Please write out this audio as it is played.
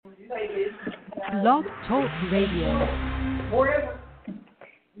Blog Talk Radio.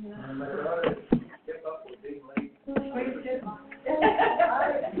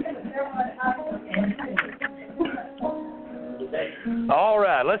 All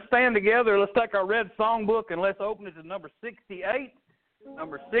right, let's stand together. Let's take our red songbook and let's open it to number 68.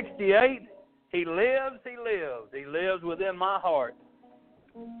 Number 68, He lives, He lives, He lives within my heart.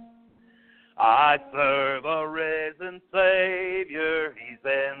 I serve a risen Savior, He's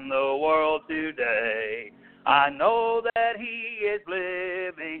in the world today. I know that He is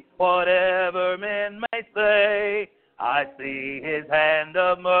living, whatever men may say. I see His hand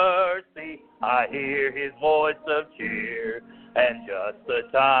of mercy, I hear His voice of cheer. And just the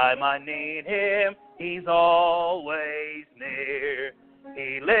time I need Him, He's always near.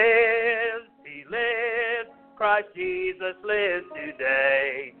 He lives, Christ Jesus lives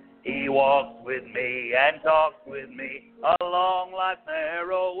today. He walks with me and talks with me along life's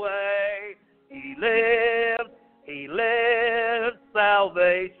narrow way. He lives,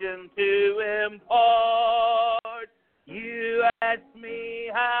 salvation to impart. You ask me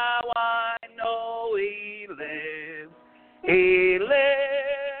how I know He lives. He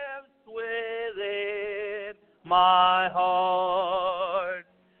lives within my heart.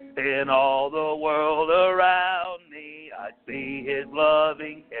 In all the world around me, I see His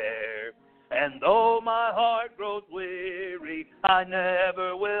loving care. And though my heart grows weary, I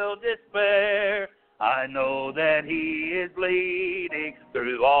never will despair. I know that He is leading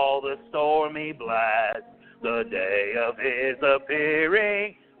through all the stormy blasts. The day of His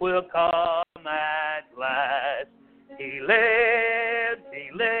appearing will come at last. He lives,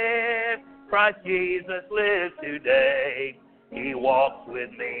 Christ Jesus lives today. He walks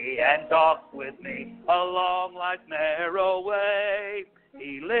with me and talks with me along life's narrow way.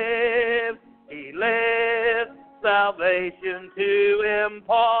 He lives, salvation to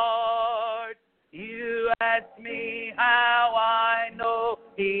impart. You ask me how I know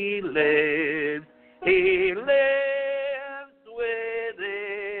He lives. He lives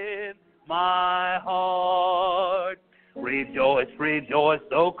within my heart. Rejoice, rejoice,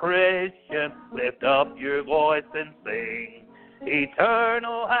 O Christian, lift up your voice and sing.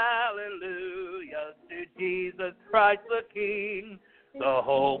 Eternal hallelujah to Jesus Christ the King, the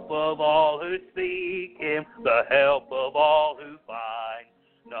hope of all who seek Him, the help of all who find.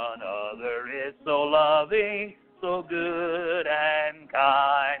 None other is so loving, so good and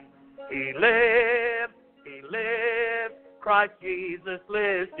kind. He lives, Christ Jesus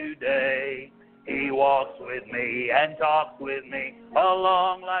lives today. He walks with me and talks with me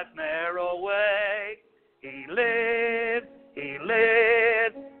along life's narrow way. He lives,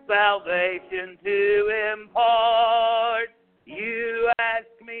 salvation to impart. You ask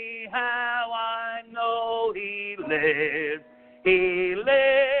me how I know He lives. He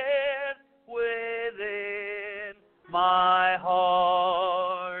lives within my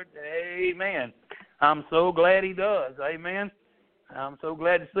heart. Amen. I'm so glad He does. Amen. I'm so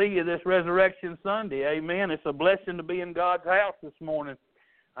glad to see you this Resurrection Sunday. Amen. It's a blessing to be in God's house this morning.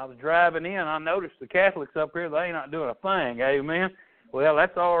 I was driving in. I noticed the Catholics up here, they ain't not doing a thing. Amen. Well,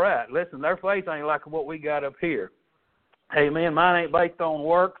 that's all right. Listen, their faith ain't like what we got up here. Amen. Mine ain't based on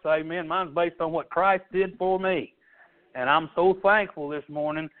works. Amen. Mine's based on what Christ did for me. And I'm so thankful this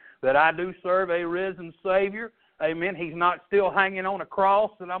morning that I do serve a risen Savior. Amen. He's not still hanging on a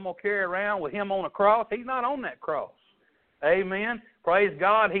cross that I'm going to carry around with Him on a cross. He's not on that cross. Amen. Praise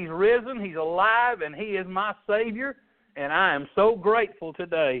God. He's risen. He's alive, and He is my Savior. And I am so grateful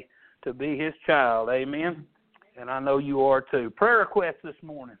today to be His child. Amen. And I know you are too. Prayer request this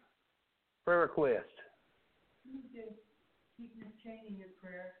morning. Prayer request. You just keep Miss Cheney in your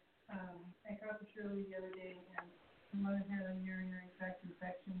prayer. I talked to Shirley the other day, and her mother had a urinary tract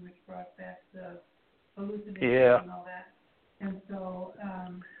infection, which brought back the hallucinations and all that. And so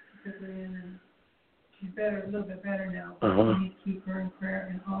she took her in, and she's better, a little bit better now. But we need to keep her in prayer.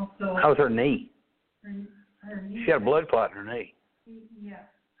 And also, how's her knee? Her knee. She had a blood clot in her knee. Yeah.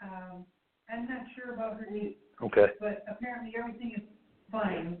 I'm not sure about her knee. Okay. But apparently everything is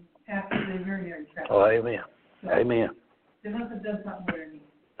fine after the urinary tract. Oh, amen. So, amen. They must have done something with her knee.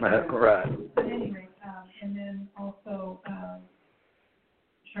 Right. But anyway, and then also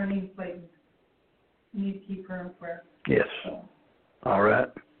Charlene Clayton. You need to keep her in prayer. Yes. So. All right.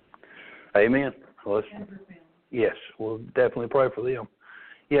 Amen. Well, And her family. yes, we'll definitely pray for them.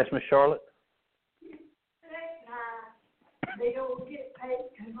 Yes, Miss Charlotte. They don't get paid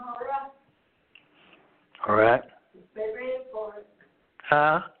tomorrow. All right. It's very important.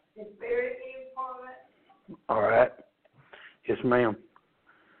 Huh? It's very important. All right. Yes, ma'am.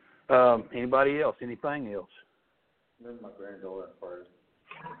 Anybody else? Anything else? Remember my granddaughter in prayer.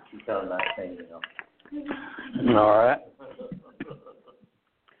 She's Turn 19, you All right.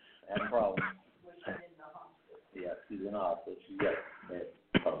 Had a problem. Yeah, she's in the hospital. She's got bad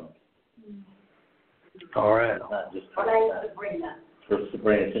problems. All right. It's not just Her name's Sabrina. for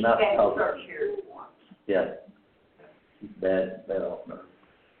Sabrina. She's not She came to talking. church here once. Yeah. She's bad off now.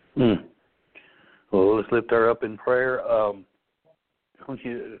 Well, let's lift her up in prayer. I want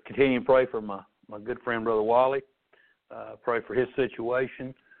you to continue to pray for my good friend, Brother Wally. Pray for his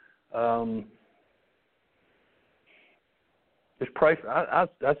situation. Just pray for. I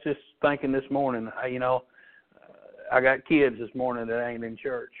was just thinking this morning. I got kids this morning that ain't in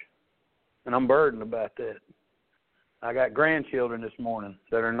church, and I'm burdened about that. I got grandchildren this morning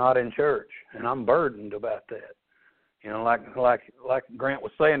that are not in church, and I'm burdened about that. Like Grant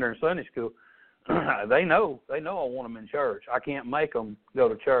was saying during Sunday school, they know I want them in church. I can't make them go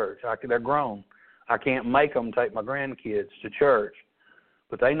to church. They're grown. I can't make them take my grandkids to church,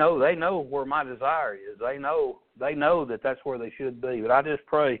 but they know where my desire is. They know that that's where they should be. But I just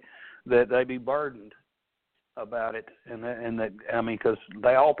pray that they be burdened about it, and that because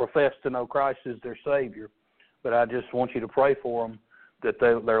they all profess to know Christ as their Savior. But I just want you to pray for them that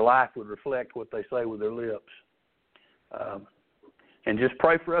their life would reflect what they say with their lips. And just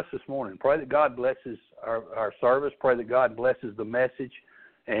pray for us this morning. Pray that God blesses our service. Pray that God blesses the message.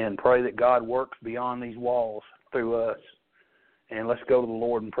 And pray that God works beyond these walls through us. And let's go to the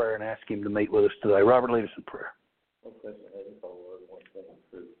Lord in prayer and ask Him to meet with us today. Robert, lead us in prayer.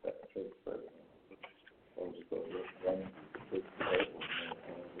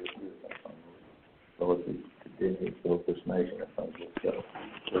 Lord, to continue to fill this nation, I think we'll go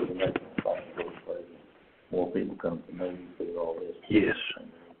the nation and find more people come to know you through all this. Yes. And,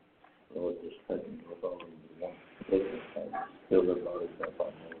 Lord, just taking your authority to one business and fill their bodies up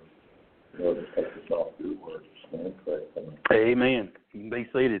on Lord, just take this off your word. Stand correct. Amen. You can be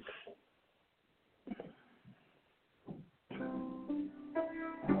seated.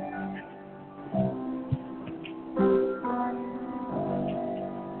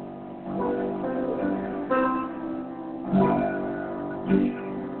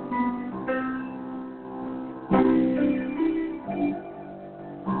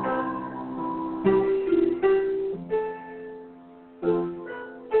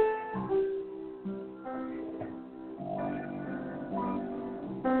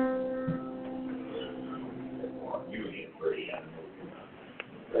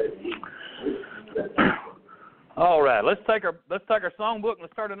 All right, let's take our songbook and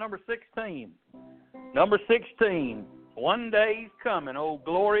let's start at number 16. Number 16. One day's coming, oh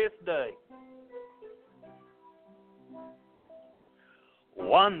glorious day.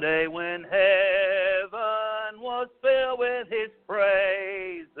 One day when heaven was filled with His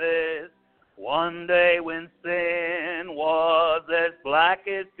praises, one day when sin was as black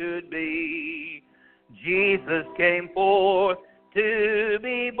as could be, Jesus came forth to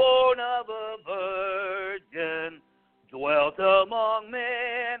be born of a virgin, dwelt among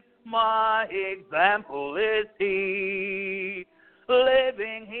men, my example is He.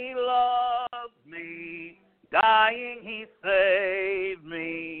 Living He loved me, dying He saved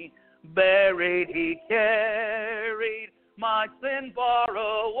me, buried He carried my sin far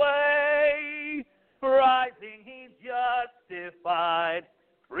away, rising He justified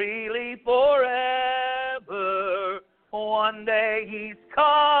freely forever. One day He's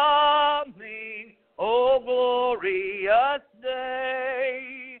coming, oh glorious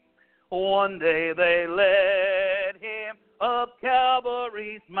day. One day they led Him up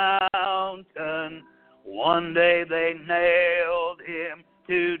Calvary's mountain. One day they nailed Him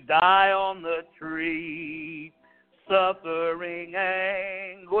to die on the tree. Suffering,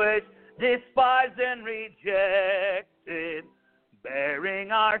 anguish, despised and rejected,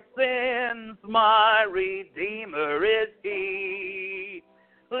 bearing our sins, my Redeemer is He.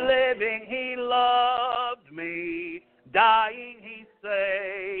 Living He loved me, dying He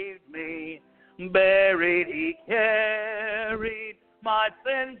saved me, buried He carried my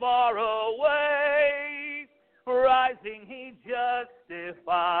sin far away, rising He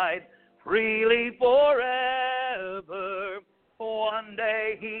justified freely forever. One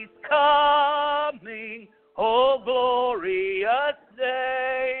day He's coming, oh glorious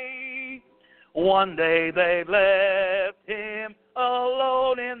day. One day they left Him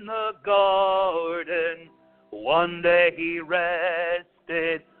alone in the garden. One day He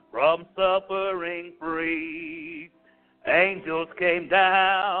rested from suffering free. Angels came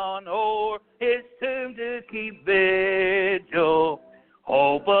down o'er His tomb to keep vigil.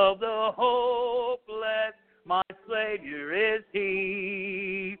 Hope of the hopeless, my Savior is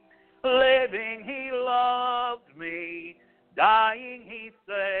He. Living He loved me, dying He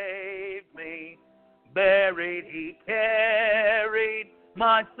saved Buried, he carried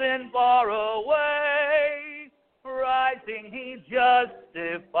my sin far away. Rising, he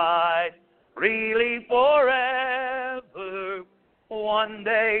justified freely forever. One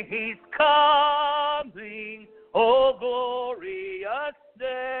day he's coming, oh glorious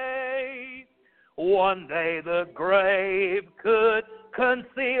day. One day the grave could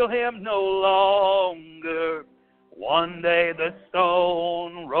conceal him no longer. One day the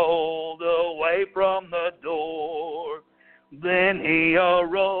stone rolled away from the door. Then he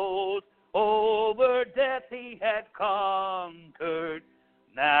arose, over death he had conquered.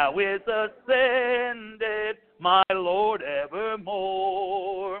 Now is ascended, my Lord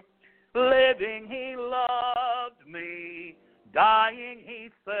evermore. Living he loved me, dying he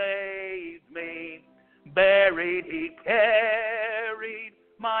saved me. Buried he carried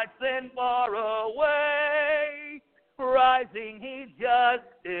my sin far away. Rising he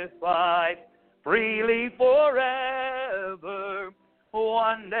justified freely forever.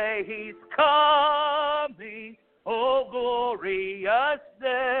 One day he's coming, oh glorious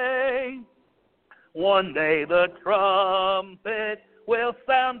day. One day the trumpet will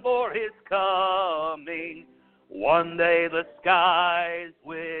sound for his coming. One day the skies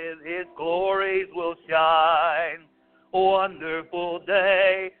with his glories will shine. Wonderful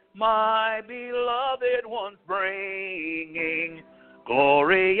day, my beloved one's bringing.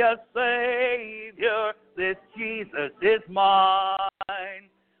 Glorious Savior, this Jesus is mine.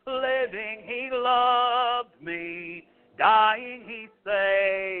 Living he loved me, dying he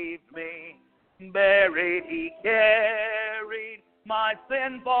saved me. Buried he carried my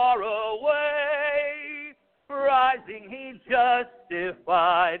sin far away. Rising he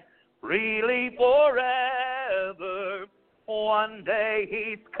justified freely forever. One day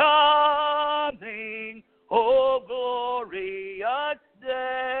he's coming, oh glorious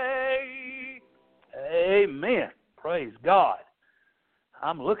day. Amen. Praise God.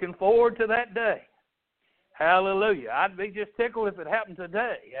 I'm looking forward to that day. Hallelujah. I'd be just tickled if it happened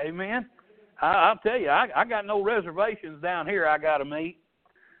today. Amen. I'll tell you, I got no reservations down here I got to meet.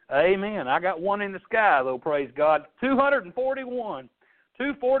 Amen. I got one in the sky, though, praise God. 241.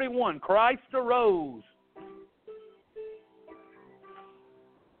 Christ arose.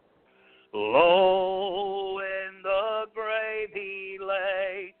 Low in the grave he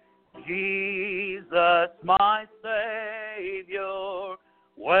lay, Jesus my Savior,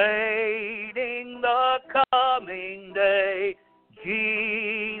 waiting the coming day,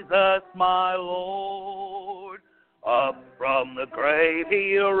 Jesus my Lord. Up from the grave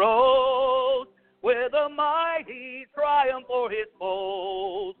he arose, with a mighty triumph for his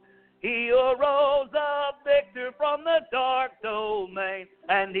foes. He arose a victor from the dark domain,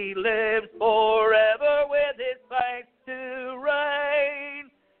 and he lives forever with his saints to reign.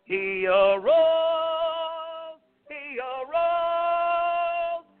 He arose,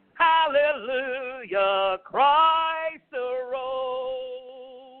 hallelujah, Christ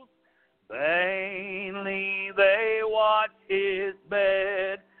arose. Vainly they watch his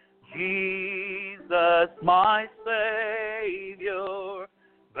bed, Jesus my Savior.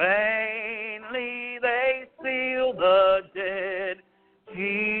 Vainly they seal the dead,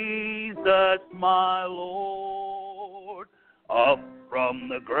 Jesus my Lord. Up from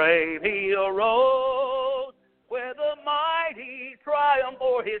the grave he arose, with a mighty triumph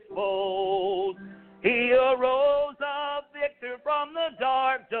for his foes. He arose a victor from the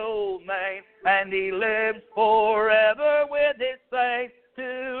dark domain, and he lives forever with his saints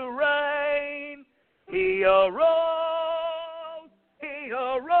to reign. He arose,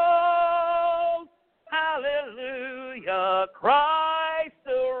 hallelujah, Christ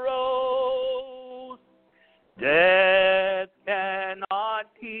arose. Death cannot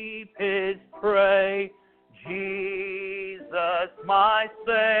keep his prey, Jesus my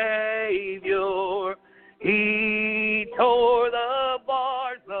Savior. He tore the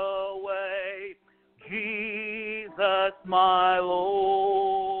bars away, Jesus my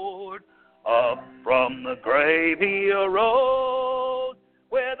Lord. Up from the grave he arose,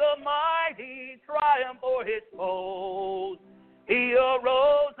 with a mighty triumph for his foes. He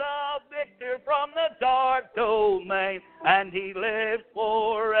arose a victor from the dark domain, and he lives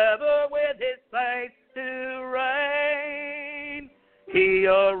forever with his saints to reign. He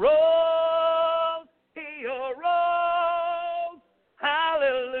arose,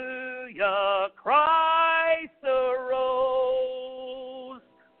 hallelujah, Christ arose.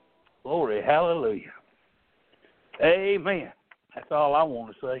 Glory, hallelujah. Amen. That's all I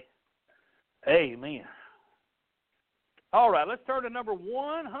want to say. Amen. All right, let's turn to number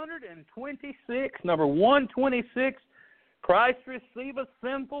 126. Number 126, Christ receiveth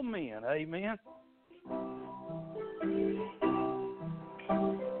sinful men. Amen.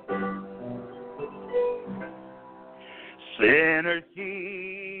 Sinners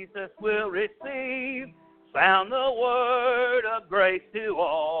Jesus will receive. Sound the word of grace to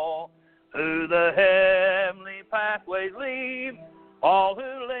all who the heavenly pathways leave. All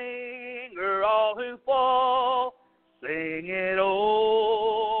who linger, all who fall, sing it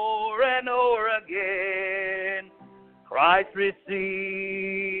o'er and o'er again. Christ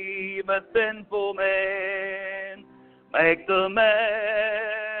receive a sinful man. Make the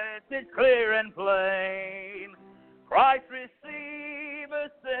message clear and plain. Christ receive a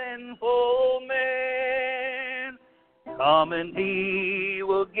sinful man. Come and he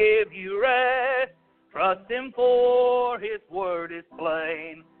will give you rest. Trust him for his word is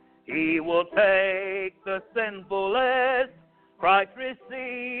plain. He will take the sinful less. Christ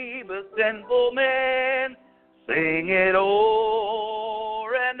receive a sinful man. Sing it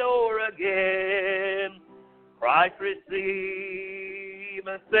o'er and o'er again. Christ receive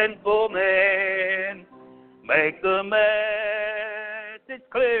a sinful man. Make the message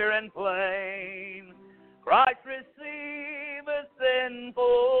clear and plain. Christ receive a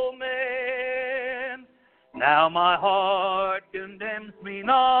sinful man. Now my heart condemns me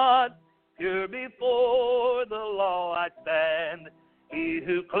not. Pure before the law I stand. He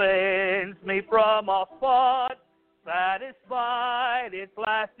who cleansed me from all spot, satisfied its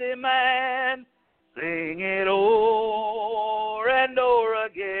last demand. Sing it o'er and o'er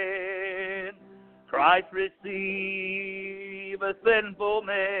again. Christ receive a sinful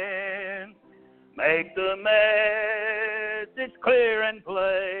man. Make the message clear and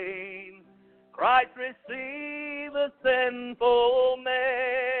plain. Christ receive a sinful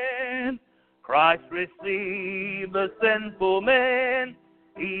man. Christ receive a sinful man.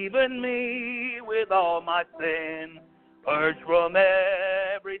 Even me with all my sin. Purge from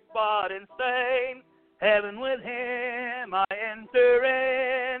every spot and stain. Heaven with him I enter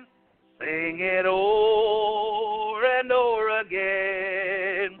in. Sing it o'er and o'er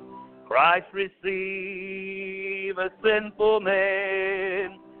again. Christ receive a sinful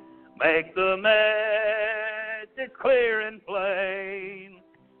man. Make the message clear and plain.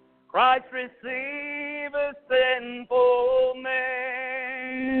 Christ receive a sinful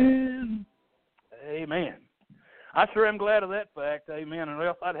man. Amen. I sure am glad of that fact, amen, or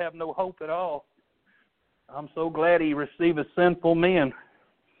else I'd have no hope at all. I'm so glad he received a sinful man.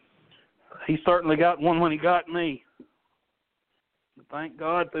 He certainly got one when he got me. Thank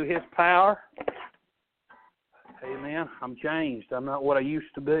God through his power. Amen. I'm changed. I'm not what I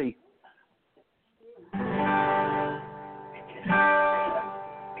used to be.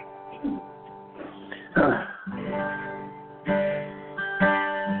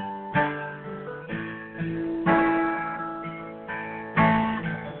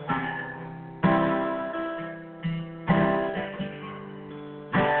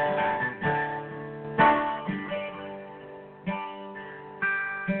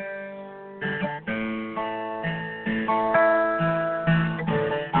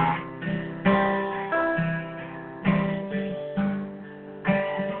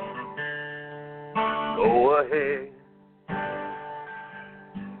 Go ahead,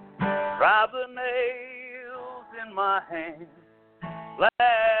 drive the nails in my hands,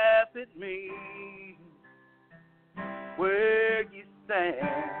 laugh at me where you stand.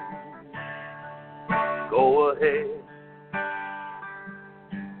 Go ahead,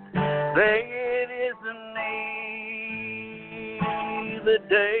 say it isn't me. The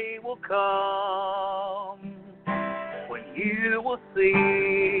day will come when you will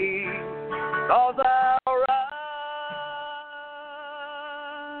see. 'Cause I'll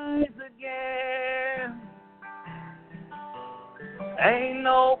rise again. Ain't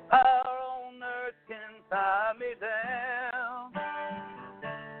no power on earth can tie me down.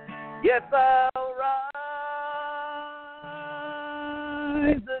 Yes, I'll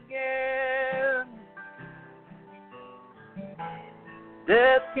rise again.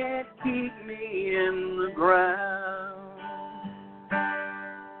 Death can't keep me in the ground.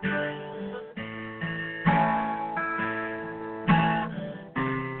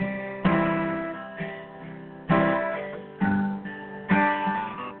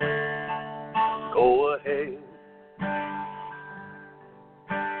 Go ahead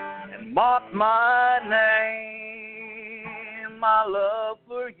and mark my name. My love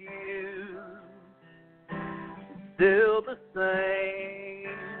for you is still the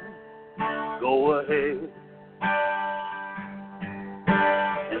same. Go ahead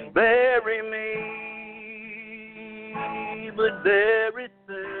and bury me, but very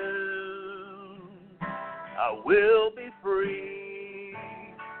soon I will be free.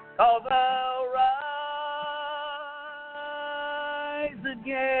 'Cause I'll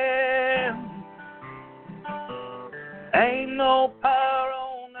again. Ain't no power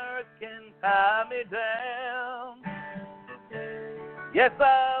on earth can tie me down. Yes,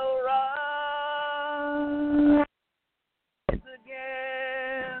 I'll rise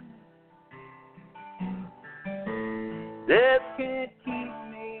again. Death can't keep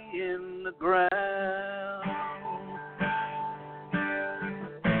me in the ground.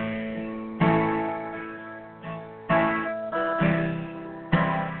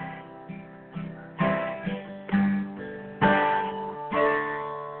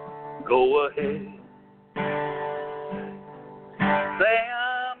 Go ahead. Say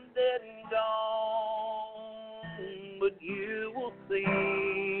I'm dead and gone, but you will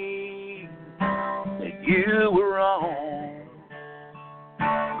see that you were wrong.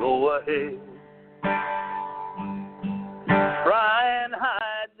 Go ahead. Try and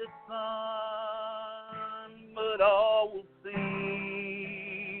hide the sun, but all will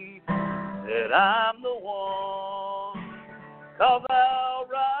see that I'm the one. 'Cause I'll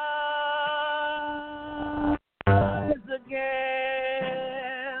rise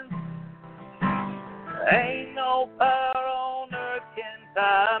again. Ain't no power on earth can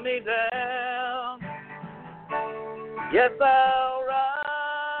tie me down. Yes, I'll rise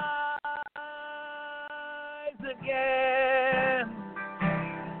again.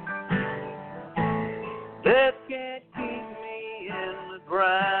 Death can't keep me in the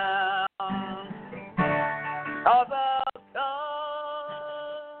ground. 'Cause I'll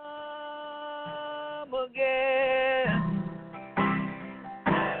come again.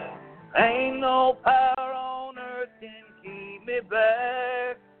 Ain't no power on earth can keep me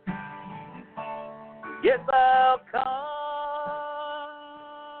back. Yes, I'll come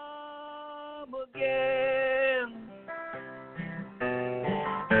again.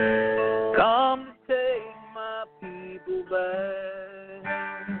 Come to take my people back.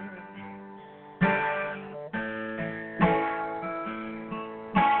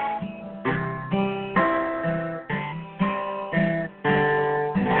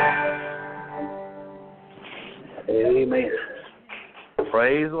 Amen.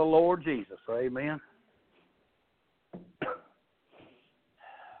 Praise the Lord Jesus. Amen.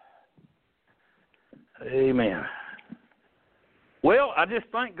 Amen. Well, I just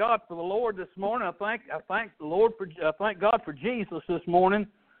thank God for the Lord this morning. I thank God for Jesus this morning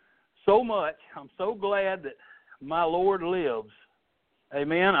so much. I'm so glad that my Lord lives.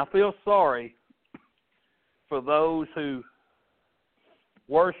 Amen. I feel sorry for those who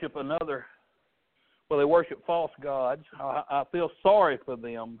worship another. Well, they worship false gods. I feel sorry for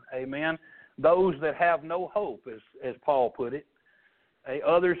them. Amen. Those that have no hope, as Paul put it.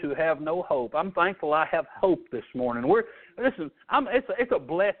 Others who have no hope. I'm thankful I have hope this morning. It's a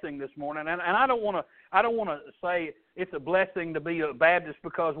blessing this morning, and I don't want to say it's a blessing to be a Baptist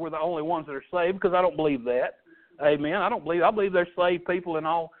because we're the only ones that are saved, because I don't believe that. Amen. I believe there's saved people in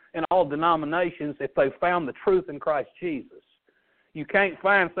all denominations if they've found the truth in Christ Jesus. You can't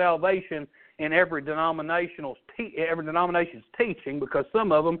find salvation in every denomination's teaching, because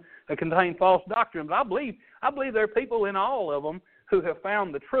some of them contain false doctrine. But I believe there are people in all of them who have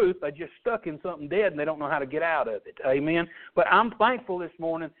found the truth. They're just stuck in something dead and they don't know how to get out of it. Amen. But I'm thankful this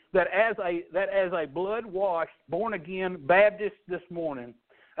morning that as a blood-washed, born-again Baptist this morning,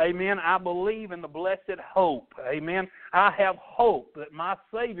 amen, I believe in the blessed hope. Amen. I have hope that my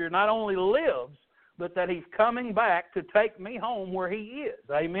Savior not only lives, but that He's coming back to take me home where He is.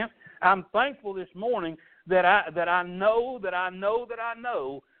 Amen. I'm thankful this morning that I know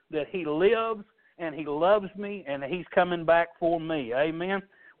that He lives and He loves me and He's coming back for me. Amen.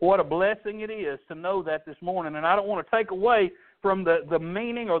 What a blessing it is to know that this morning. And I don't want to take away from the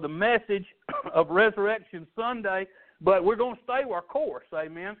meaning or the message of Resurrection Sunday, but we're going to stay our course.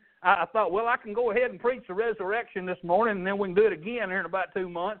 Amen. I thought, well, I can go ahead and preach the resurrection this morning, and then we can do it again here in about 2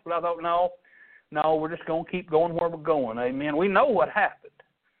 months. But I thought, no, we're just going to keep going where we're going. Amen. We know what happened.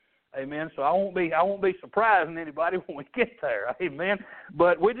 Amen. So I won't be surprising anybody when we get there. Amen.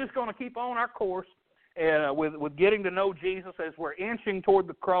 But we're just going to keep on our course and with getting to know Jesus as we're inching toward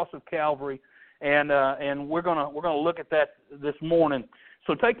the cross of Calvary, and we're going to look at that this morning.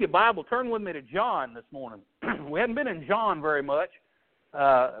 So take your Bible, turn with me to John this morning. We haven't been in John very much.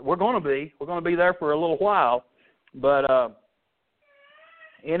 We're going to be there for a little while, but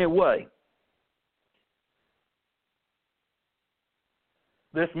anyway.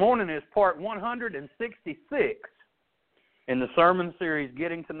 This morning is part 166 in the sermon series,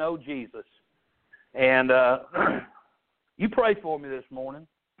 Getting to Know Jesus. And you pray for me this morning.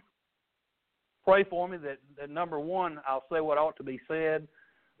 Pray for me that number one, I'll say what ought to be said.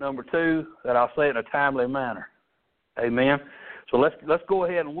 Number two, that I'll say it in a timely manner. Amen. So let's go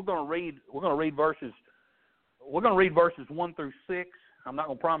ahead and we're going to read verses 1 through 6. I'm not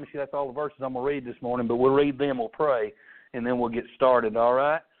going to promise you that's all the verses I'm going to read this morning, but we'll read them, we'll pray, and then we'll get started, all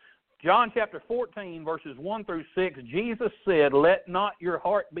right? John chapter 14, verses 1 through 6, Jesus said, "Let not your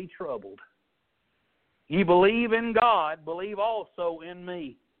heart be troubled. Ye believe in God, believe also in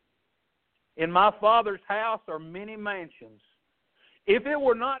me. In my Father's house are many mansions. If it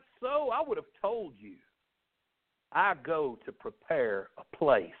were not so, I would have told you. I go to prepare a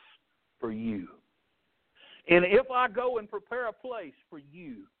place for you. And if I go and prepare a place for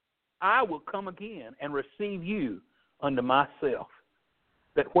you, I will come again and receive you unto myself,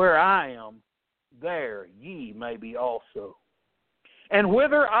 that where I am, there ye may be also. And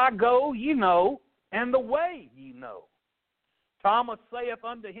whither I go, ye know, and the way ye know." Thomas saith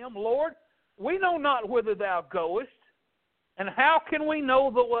unto him, "Lord, we know not whither thou goest, and how can we know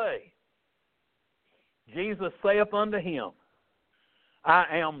the way?" Jesus saith unto him,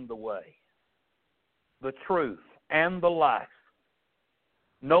 "I am the way, the truth, and the life.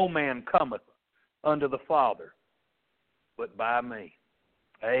 No man cometh unto the Father but by me."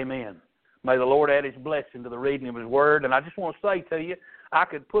 Amen. May the Lord add his blessing to the reading of his word. And I just want to say to you, I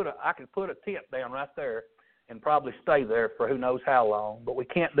could put a tent down right there and probably stay there for who knows how long, but we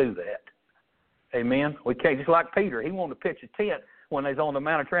can't do that. Amen. We can't. Just like Peter, he wanted to pitch a tent when they was on the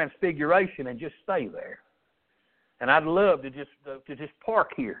Mount of Transfiguration and just stay there. And I'd love to just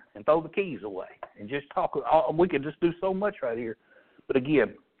park here and throw the keys away and just talk. We could just do so much right here. But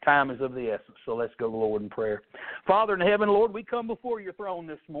again, time is of the essence, so let's go to the Lord in prayer. Father in heaven, Lord, we come before your throne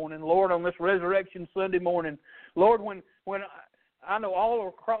this morning, Lord, on this Resurrection Sunday morning. Lord, when I know all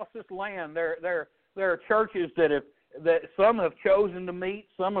across this land there are churches that some have chosen to meet,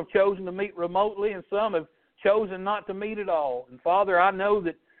 some have chosen to meet remotely, and some have chosen not to meet at all. And Father, I know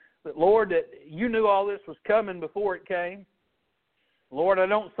that Lord, that you knew all this was coming before it came. Lord, I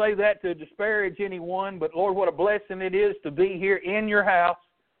don't say that to disparage anyone, but Lord, what a blessing it is to be here in your house,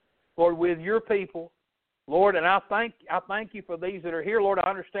 Lord, with your people. Lord, and I thank you for these that are here. Lord, I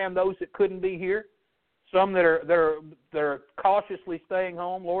understand those that couldn't be here, some that are cautiously staying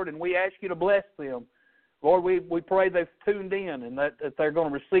home, Lord, and we ask you to bless them. Lord, we pray they've tuned in and that they're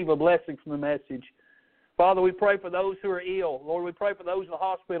going to receive a blessing from the message. Father, we pray for those who are ill. Lord, we pray for those in the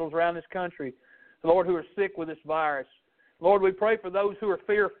hospitals around this country, Lord, who are sick with this virus. Lord, we pray for those who are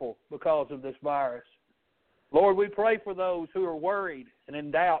fearful because of this virus. Lord, we pray for those who are worried and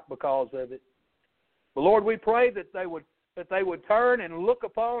in doubt because of it. But Lord, we pray that they would turn and look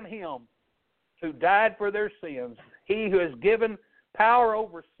upon him who died for their sins, he who has given power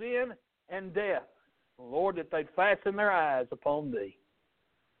over sin and death. Lord, that they'd fasten their eyes upon thee.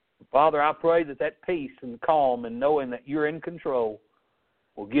 Father, I pray that peace and calm and knowing that you're in control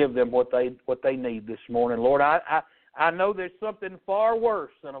will give them what they need this morning. Lord, I know there's something far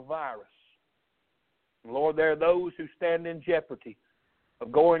worse than a virus. Lord, there are those who stand in jeopardy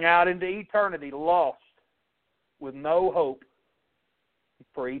of going out into eternity lost with no hope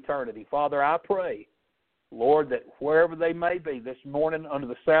for eternity. Father, I pray, Lord, that wherever they may be this morning under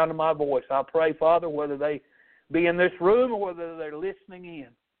the sound of my voice, I pray, Father, whether they be in this room or whether they're listening in,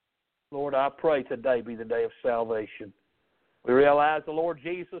 Lord, I pray today be the day of salvation. We realize the Lord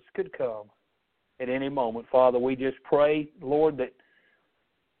Jesus could come at any moment. Father, we just pray, Lord, that,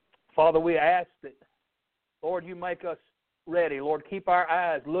 Father, we ask that, Lord, you make us ready. Lord, keep our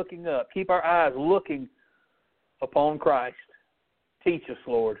eyes looking up. Keep our eyes looking upon Christ. Teach us,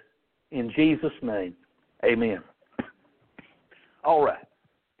 Lord, in Jesus' name. Amen. All right.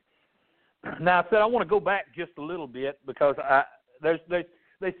 Now, I said I want to go back just a little bit because there's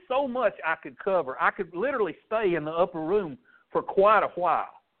so much I could cover. I could literally stay in the upper room for quite a while,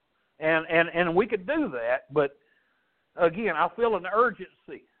 and we could do that. But again, I feel an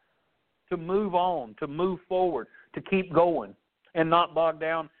urgency to move on, to move forward, to keep going, and not bog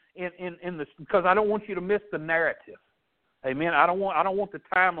down in this, because I don't want you to miss the narrative. Amen. I don't want the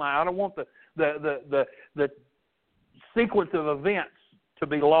timeline. I don't want the sequence of events to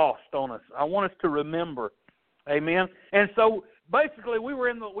be lost on us. I want us to remember. Amen. And so basically, we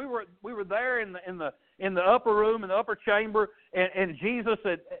were there in the upper room, in the upper chamber, and Jesus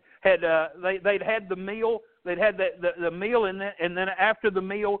they'd had the meal. They'd had the meal, and then after the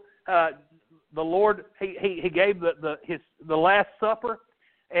meal, the Lord he gave the Last Supper,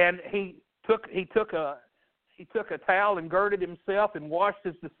 and he took a towel and girded himself and washed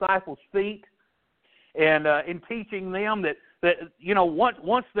his disciples' feet, and in teaching them that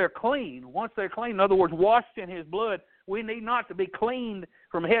once they're clean, in other words, washed in his blood, we need not to be cleaned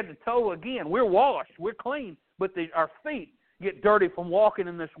from head to toe again. We're washed, we're clean, but our feet, get dirty from walking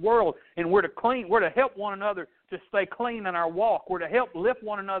in this world, and we're to help one another to stay clean in our walk. We're to help lift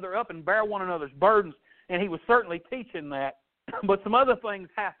one another up and bear one another's burdens, and he was certainly teaching that. But some other things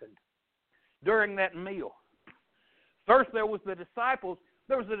happened during that meal. First, there was the disciples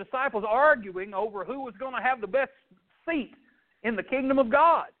arguing over who was going to have the best seat in the kingdom of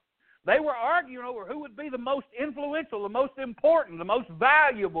God. They were arguing over who would be the most influential, the most important, the most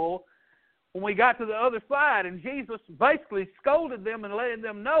valuable when we got to the other side. And Jesus basically scolded them and letting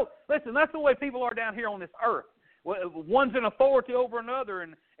them know, listen, that's the way people are down here on this earth. One's in authority over another,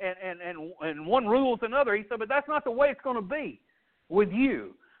 and one rules another. He said, but that's not the way it's going to be with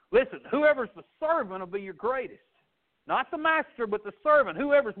you. Listen, whoever's the servant will be your greatest. Not the master, but the servant.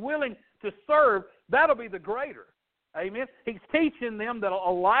 Whoever's willing to serve, that'll be the greater. Amen. He's teaching them that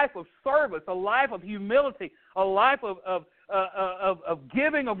a life of service, a life of humility, a life of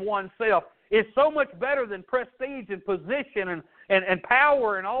giving of oneself is so much better than prestige and position and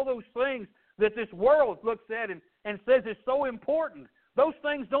power and all those things that this world looks at and says is so important. Those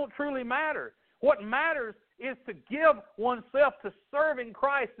things don't truly matter. What matters is to give oneself to serving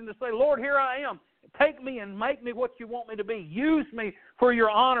Christ and to say, Lord, here I am. Take me and make me what you want me to be. Use me for your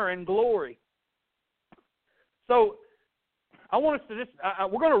honor and glory. So I want us to just,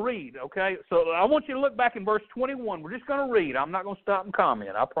 we're going to read, okay? So I want you to look back in verse 21. We're just going to read. I'm not going to stop and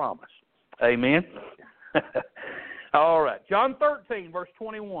comment, I promise. Amen? All right. John 13, verse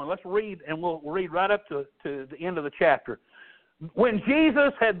 21. Let's read, and we'll read right up to the end of the chapter. When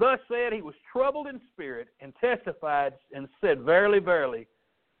Jesus had thus said, he was troubled in spirit and testified and said, verily, verily,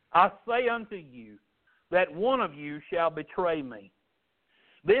 I say unto you that one of you shall betray me.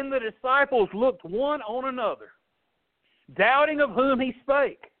 Then the disciples looked one on another, doubting of whom he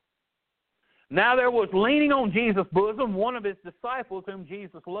spake. Now there was leaning on Jesus' bosom one of his disciples whom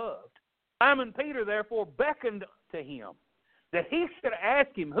Jesus loved. Simon Peter therefore beckoned to him, that he should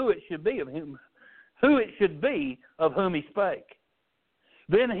ask him who it should be of whom he spake.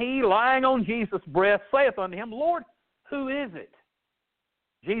 Then he, lying on Jesus' breast, saith unto him, Lord, who is it?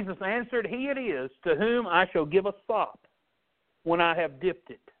 Jesus answered, he it is to whom I shall give a sop when I have dipped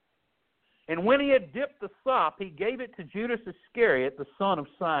it. And when he had dipped the sop, he gave it to Judas Iscariot, the son of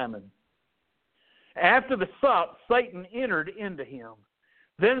Simon. After the sop, Satan entered into him.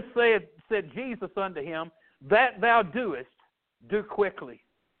 Then said Jesus unto him, that thou doest, do quickly.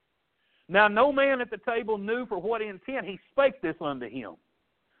 Now no man at the table knew for what intent he spake this unto him.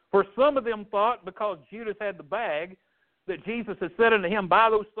 For some of them thought, because Judas had the bag, that Jesus had said unto him, buy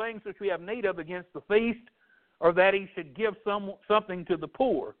those things which we have need of against the feast, or that he should give something to the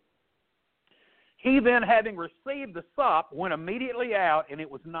poor. He then, having received the sop, went immediately out, and it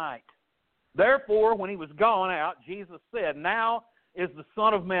was night. Therefore, when he was gone out, Jesus said, now is the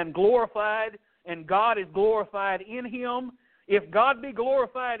Son of Man glorified, and God is glorified in him. If God be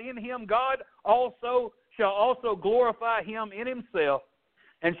glorified in him, God shall also glorify him in himself,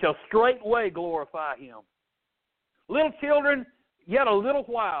 and shall straightway glorify him. Little children, yet a little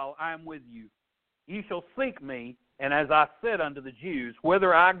while I am with you. Ye shall seek me, and as I said unto the Jews,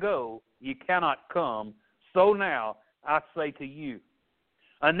 whither I go, ye cannot come. So now I say to you,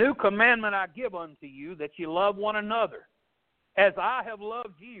 a new commandment I give unto you, that ye love one another, as I have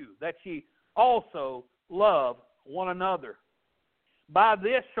loved you, that ye also love one another. By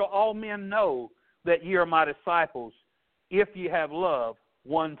this shall all men know that ye are my disciples, if ye have love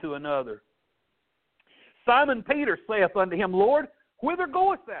one to another. Simon Peter saith unto him, Lord, whither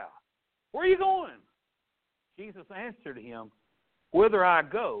goest thou? Where are you going? Jesus answered him, whither I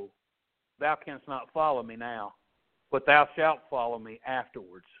go, thou canst not follow me now, but thou shalt follow me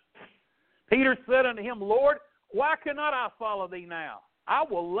afterwards. Peter said unto him, Lord, why cannot I follow thee now? I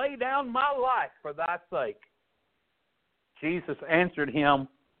will lay down my life for thy sake. Jesus answered him,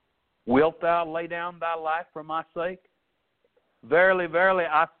 wilt thou lay down thy life for my sake? Verily, verily,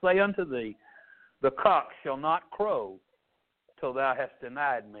 I say unto thee, the cock shall not crow till thou hast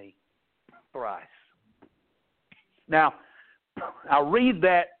denied me thrice. Now, I'll read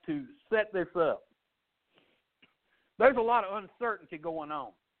that to set this up. There's a lot of uncertainty going on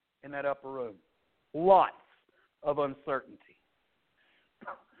in that upper room. Lots of uncertainty.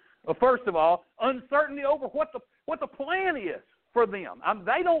 Well, first of all, uncertainty over what the plan is for them.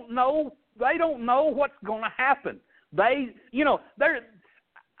 They don't know what's going to happen. I'm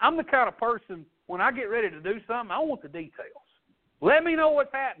the kind of person, when I get ready to do something, I want the details. Let me know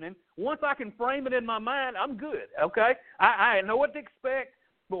what's happening. Once I can frame it in my mind, I'm good, okay? I know what to expect,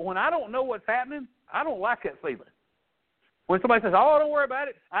 but when I don't know what's happening, I don't like that feeling. When somebody says, "Oh, don't worry about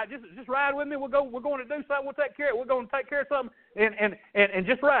it. Just ride with me. We're going to do something. We'll take care of it. We're going to take care of something, and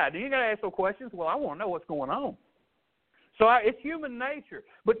just ride." And you got to ask those questions. Well, I want to know what's going on. So it's human nature.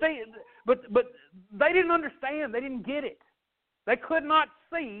 But they didn't understand. They didn't get it. They could not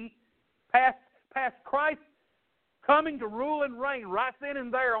see past Christ coming to rule and reign right then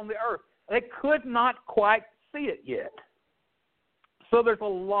and there on the earth. They could not quite see it yet. So there's a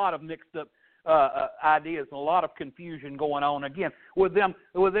lot of mixed up ideas and a lot of confusion going on again with them,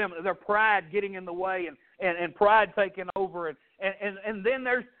 their pride getting in the way and pride taking over, and then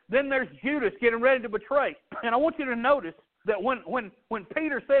there's Judas getting ready to betray. And I want you to notice that when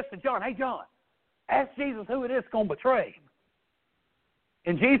Peter says to John, "Hey John, ask Jesus who it is going to betray him,"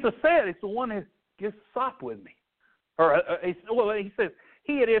 and Jesus said, "It's the one who gives sop with me," he says,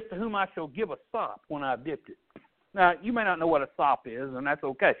 "He it is to whom I shall give a sop when I've dipped it." Now, you may not know what a sop is, and that's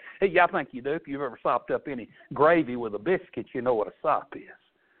okay. Hey, I think you do. If you've ever sopped up any gravy with a biscuit, you know what a sop is,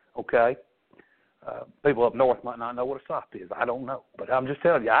 okay? People up north might not know what a sop is. I don't know, but I'm just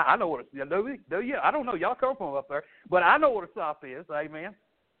telling you, I know what it is. Do you? I don't know. Y'all come from up there, but I know what a sop is, amen?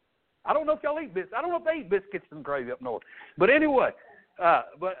 I don't know if y'all eat biscuits. I don't know if they eat biscuits and gravy up north. But anyway,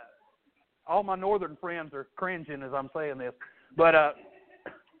 but all my northern friends are cringing as I'm saying this. But a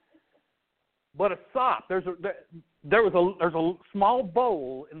sop, there's a small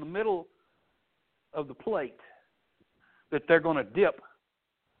bowl in the middle of the plate that they're going to dip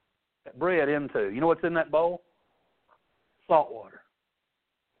that bread into. You know what's in that bowl? Salt water.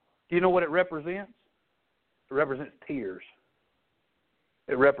 Do you know what it represents? It represents tears.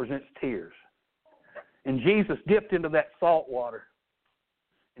 It represents tears. And Jesus dipped into that salt water,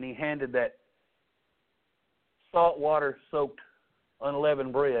 and he handed that salt water soaked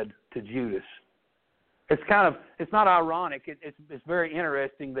unleavened bread to Judas. It's not ironic. It's very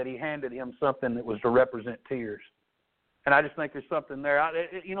interesting that he handed him something that was to represent tears. And I just think there's something there.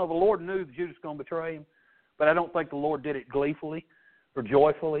 The Lord knew that Judas was going to betray him, but I don't think the Lord did it gleefully or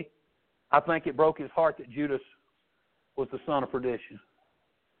joyfully. I think it broke his heart that Judas was the son of perdition,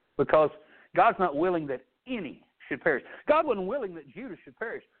 because God's not willing that any should perish. God wasn't willing that Judas should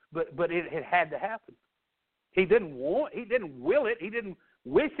perish, but it had to happen. He didn't will it. He didn't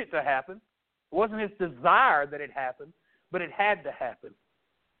wish it to happen. It wasn't his desire that it happened, but it had to happen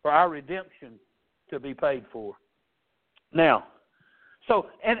for our redemption to be paid for. Now,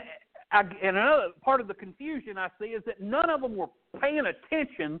 and another part of the confusion I see is that none of them were paying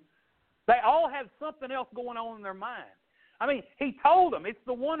attention. They all had something else going on in their mind. I mean, he told them, it's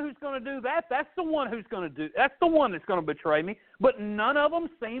the one who's going to do that. That's the one who's going to do. That's the one that's going to betray me. But none of them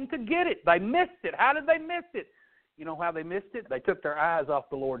seemed to get it. They missed it. How did they miss it? You know how they missed it? They took their eyes off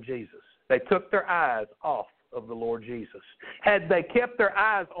the Lord Jesus. They took their eyes off of the Lord Jesus. Had they kept their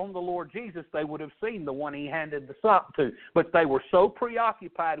eyes on the Lord Jesus, they would have seen the one he handed the sop to. But they were so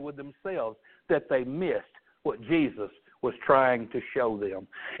preoccupied with themselves that they missed what Jesus was trying to show them.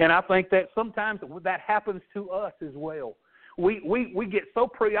 And I think that sometimes that happens to us as well. We get so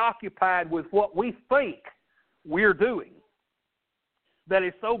preoccupied with what we think we're doing that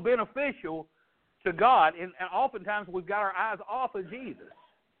is so beneficial to God, and oftentimes we've got our eyes off of Jesus.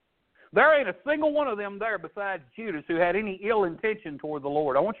 There ain't a single one of them there besides Judas who had any ill intention toward the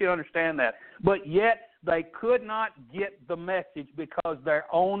Lord. I want you to understand that. But yet they could not get the message because their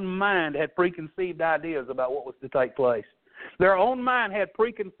own mind had preconceived ideas about what was to take place. Their own mind had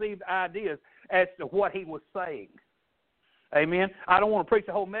preconceived ideas as to what he was saying. Amen? I don't want to preach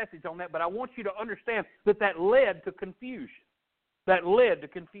the whole message on that, but I want you to understand that led to confusion. That led to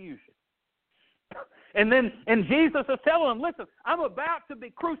confusion. And Jesus is telling them, listen, I'm about to be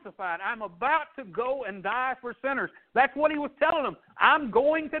crucified. I'm about to go and die for sinners. That's what he was telling them. I'm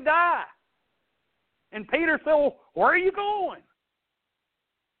going to die. And Peter said, well, where are you going?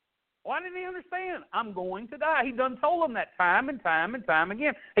 Why didn't he understand? I'm going to die. He done told them that time and time and time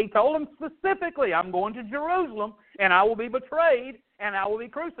again. He told them specifically, I'm going to Jerusalem, and I will be betrayed, and I will be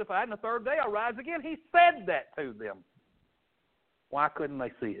crucified, and the third day I'll rise again. He said that to them. Why couldn't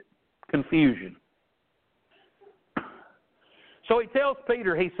they see it? Confusion. So he tells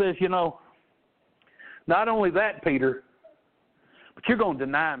Peter, he says, not only that, Peter, but you're going to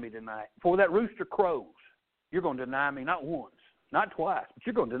deny me tonight. Before that rooster crows, you're going to deny me not once, not twice, but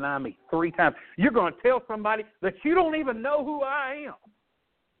you're going to deny me 3 times. You're going to tell somebody that you don't even know who I am.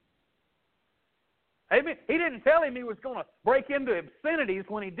 Amen. He didn't tell him he was going to break into obscenities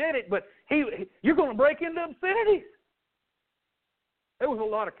when he did it, but you're going to break into obscenities. There was a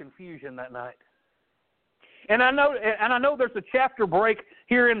lot of confusion that night. And I know there's a chapter break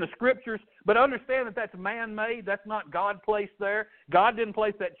here in the Scriptures, but understand that that's man-made. That's not God placed there. God didn't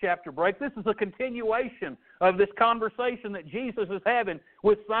place that chapter break. This is a continuation of this conversation that Jesus is having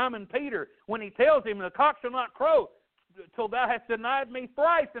with Simon Peter when he tells him, the cock shall not crow till thou hast denied me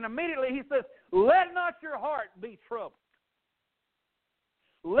thrice. And immediately he says, let not your heart be troubled.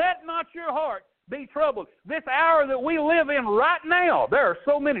 let not your heart be troubled. This hour that we live in right now, there are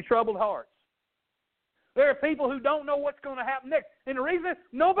so many troubled hearts. There are people who don't know what's going to happen next. And the reason is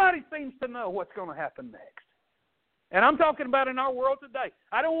nobody seems to know what's going to happen next. And I'm talking about in our world today.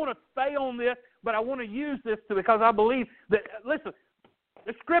 I don't want to stay on this, but I want to use this because I believe that, listen,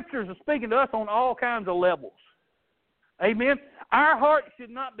 the Scriptures are speaking to us on all kinds of levels. Amen. Our heart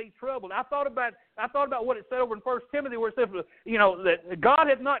should not be troubled. I thought about what it said over in 1 Timothy, where it says, that God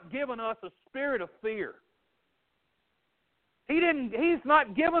has not given us a spirit of fear. He's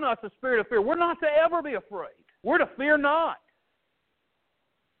not given us a spirit of fear. We're not to ever be afraid. We're to fear not.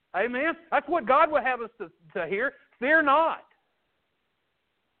 Amen. That's what God would have us to hear. Fear not.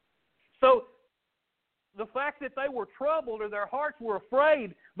 So the fact that they were troubled or their hearts were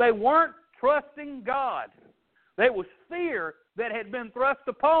afraid, they weren't trusting God. There was fear that had been thrust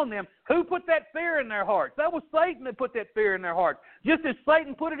upon them. Who put that fear in their hearts? That was Satan that put that fear in their hearts. Just as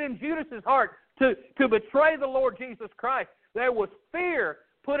Satan put it in Judas's heart to betray the Lord Jesus Christ, there was fear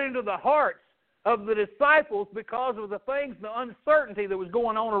put into the hearts of the disciples because of the things, the uncertainty that was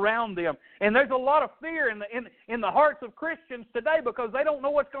going on around them. And there's a lot of fear in the hearts of Christians today because they don't know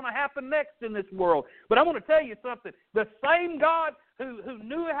what's going to happen next in this world. But I want to tell you something. The same God who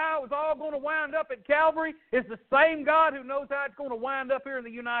knew how it was all going to wind up at Calvary is the same God who knows how it's going to wind up here in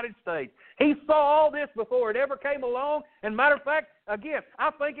the United States. He saw all this before it ever came along. And matter of fact, again, I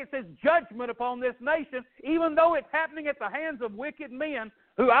think it's His judgment upon this nation, even though it's happening at the hands of wicked men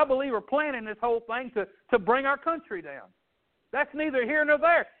who I believe are planning this whole thing to bring our country down. That's neither here nor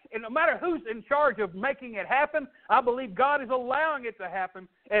there. And no matter who's in charge of making it happen, I believe God is allowing it to happen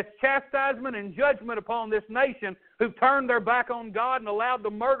as chastisement and judgment upon this nation who turned their back on God and allowed the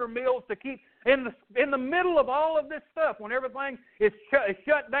murder mills to keep in the middle of all of this stuff when everything is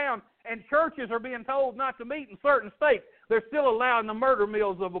shut down and churches are being told not to meet in certain states. They're still allowing the murder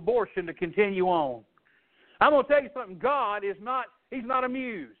mills of abortion to continue on. I'm going to tell you something. God is not, He's not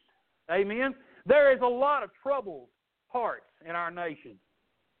amused. Amen? There is a lot of troubled hearts in our nation.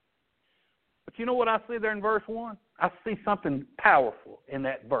 But you know what I see there in verse 1? I see something powerful in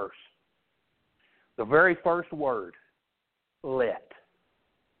that verse. The very first word, let.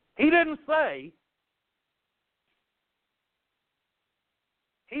 He didn't say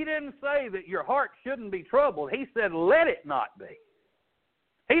that your heart shouldn't be troubled. He said, let it not be.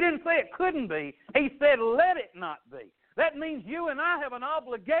 He didn't say it couldn't be. He said, let it not be. That means you and I have an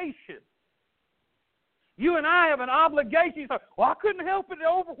obligation. You and I have an obligation. You say, well, I couldn't help it. It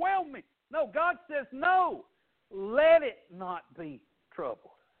overwhelmed me. No, God says, no, let it not be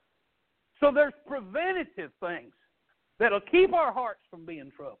troubled. So there's preventative things that'll keep our hearts from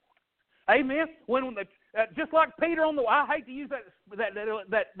being troubled. Amen? Just like Peter I hate to use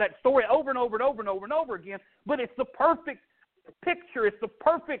that story over and over and over and over and over again, but it's the perfect picture. It's the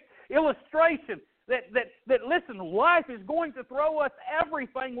perfect illustration that listen, life is going to throw us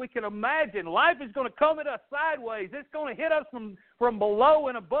everything we can imagine. Life is going to come at us sideways. It's going to hit us from below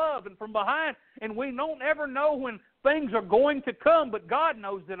and above and from behind, and we don't ever know when things are going to come, but God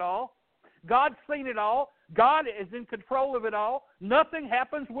knows it all. God's seen it all. God is in control of it all. Nothing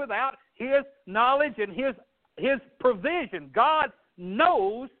happens without His knowledge and His provision. God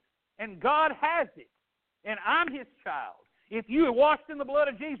knows, and God has it. And I'm His child. If you are washed in the blood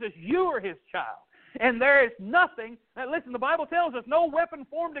of Jesus, you are His child. And there is nothing, now listen, the Bible tells us, no weapon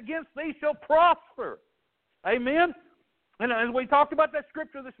formed against thee shall prosper. Amen? And we talked about that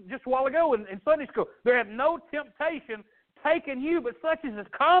scripture just a while ago in Sunday school. There have no temptation taken you, but such as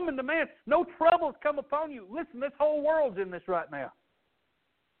is common to man. No troubles come upon you. Listen, this whole world's in this right now.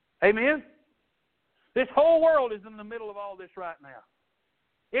 Amen? This whole world is in the middle of all this right now.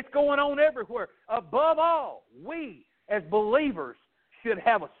 It's going on everywhere. Above all, we as believers should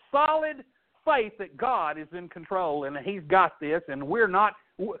have a solid faith that God is in control and that He's got this, and we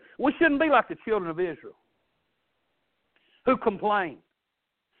shouldn't be like the children of Israel who complain.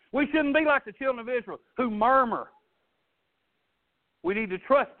 We shouldn't be like the children of Israel who murmur. We need to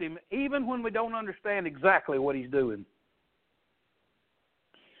trust Him even when we don't understand exactly what He's doing.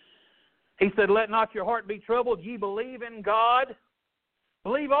 He said, let not your heart be troubled. Ye believe in God.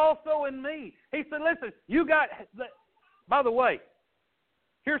 Believe also in me. He said, listen, by the way,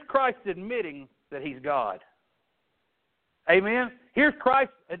 here's Christ admitting that He's God. Amen? Here's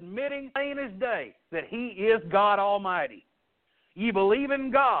Christ admitting in His day that He is God Almighty. Ye believe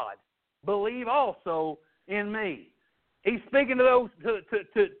in God. Believe also in me. He's speaking to those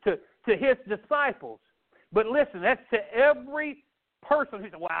to His disciples. But listen, that's to every person who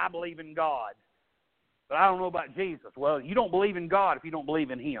says, well, I believe in God, but I don't know about Jesus. Well, you don't believe in God if you don't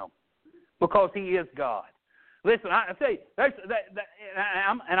believe in Him, because He is God. Listen, I tell you,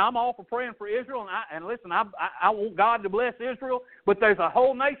 I'm all for praying for Israel, and listen, I want God to bless Israel, but there's a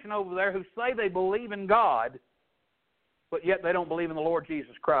whole nation over there who say they believe in God, but yet they don't believe in the Lord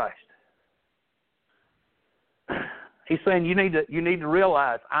Jesus Christ. He's saying you need to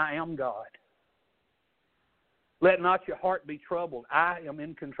realize I am God. Let not your heart be troubled. I am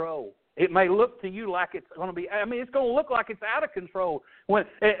in control. It may look to you like it's going to be, it's going to look like it's out of control.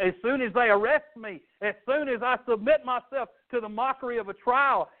 As soon as they arrest me, as soon as I submit myself to the mockery of a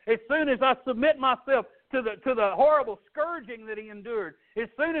trial, as soon as I submit myself to the horrible scourging that he endured, as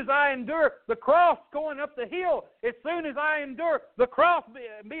soon as I endure the cross going up the hill, as soon as I endure the cross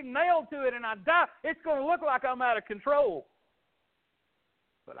being nailed to it and I die, it's going to look like I'm out of control.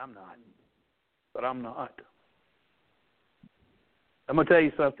 But I'm not. I'm going to tell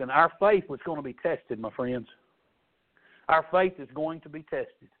you something. Our faith was going to be tested, my friends. Our faith is going to be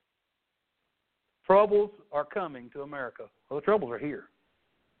tested. Troubles are coming to America. Well, the troubles are here.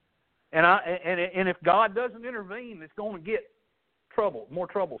 And if God doesn't intervene, it's going to get more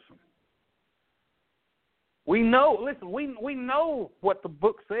troublesome. We know, listen, we know what the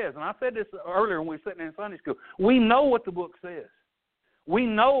book says. And I said this earlier when we were sitting in Sunday school. We know what the book says. We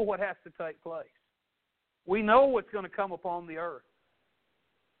know what has to take place. We know what's going to come upon the earth.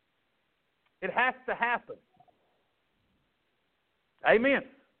 It has to happen. Amen.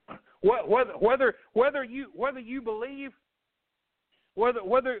 Whether you believe,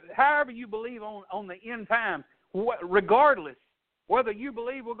 however you believe on the end times, regardless, whether you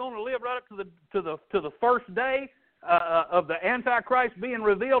believe we're going to live right up to the first day of the Antichrist being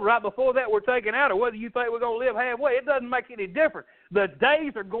revealed, right before that we're taken out, or whether you think we're going to live halfway, it doesn't make any difference. The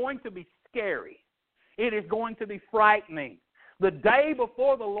days are going to be scary. It is going to be frightening. The day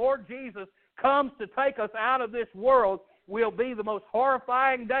before the Lord Jesus comes to take us out of this world will be the most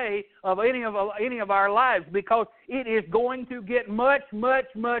horrifying day of any of our lives, because it is going to get much, much,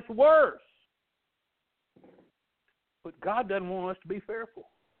 much worse. But God doesn't want us to be fearful.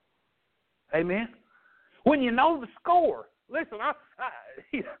 Amen? When you know the score, listen, I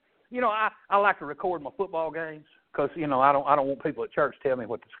like to record my football games because, I don't want people at church to tell me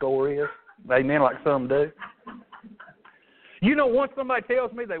what the score is. Amen, like some do. Once somebody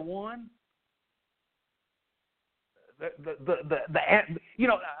tells me they won, I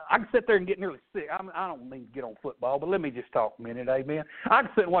can sit there and get nearly sick. I don't mean to get on football, but let me just talk a minute, amen. I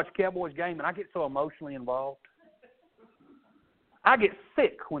can sit and watch a Cowboys game, and I get so emotionally involved. I get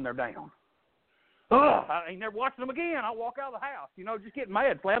sick when they're down. I ain't never watching them again. I walk out of the house, just get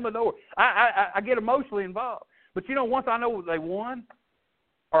mad, slam the door. I get emotionally involved. But, once I know they won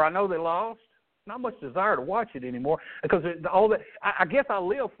or I know they lost, not much desire to watch it anymore, because all that. I guess I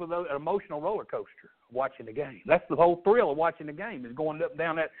live for the emotional roller coaster. Watching the game. That's the whole thrill of watching the game, is going up and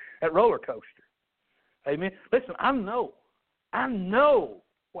down that roller coaster. Amen. Listen, I know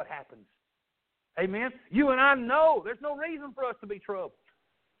what happens. Amen. You and I know there's no reason for us to be troubled.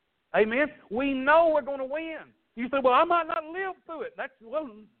 Amen. We know we're going to win. You say, well, I might not live through it.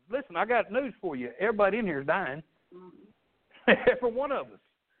 Listen, I got news for you. Everybody in here is dying. Every one of us.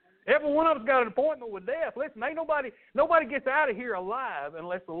 Every one of us got an appointment with death. Listen, ain't nobody gets out of here alive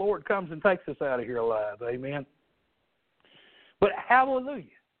unless the Lord comes and takes us out of here alive. Amen. But hallelujah.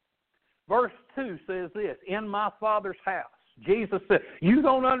 Verse 2 says this, in my Father's house. Jesus said, you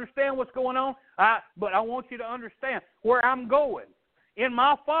don't understand what's going on, but I want you to understand where I'm going. In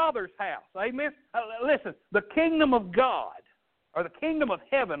my Father's house. Amen. Listen, the kingdom of God, or the kingdom of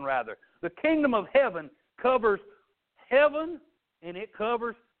heaven rather, the kingdom of heaven covers heaven, and it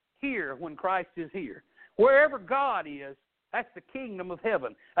covers here when Christ is here. Wherever God is, that's the kingdom of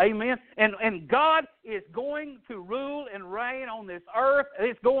heaven. Amen. And God is going to rule and reign on this earth.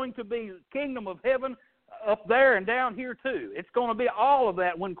 It's going to be the kingdom of heaven up there and down here too. It's going to be all of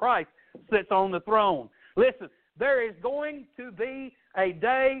that when Christ sits on the throne. Listen, there is going to be a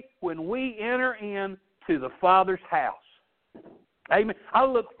day when we enter into the Father's house. Amen. I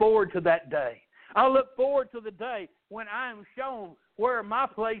look forward to that day. I look forward to the day when I am shown where my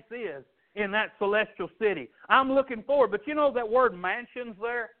place is in that celestial city. I'm looking forward. But that word mansions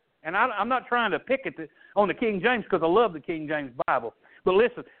there, and I'm not trying to pick it on the King James because I love the King James Bible. But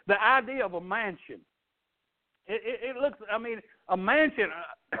listen, the idea of a mansion, it looks, a mansion,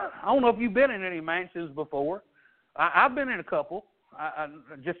 I don't know if you've been in any mansions before. I've been in a couple. I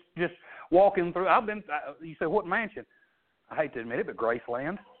just walking through. You say, what mansion? I hate to admit it, but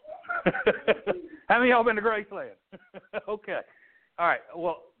Graceland. How many of y'all been to Graceland? Okay. All right.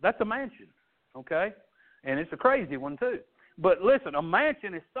 Well, that's a mansion, okay? And it's a crazy one, too. But listen, a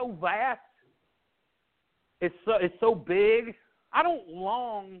mansion is so vast. It's so big. I don't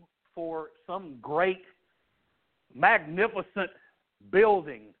long for some great magnificent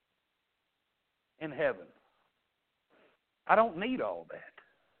building in heaven. I don't need all that.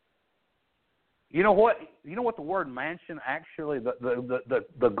 You know what? You know what the word mansion actually,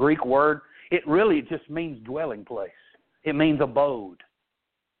 the Greek word, it really just means dwelling place. It means abode.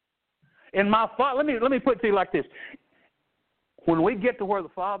 In my let me put it to you like this. When we get to where the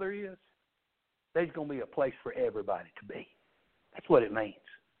Father is, there's going to be a place for everybody to be. That's what it means.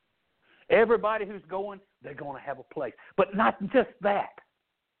 Everybody who's going, they're going to have a place. But not just that.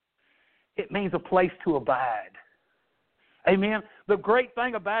 It means a place to abide. Amen? The great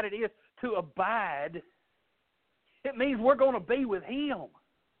thing about it is to abide. It means we're going to be with Him.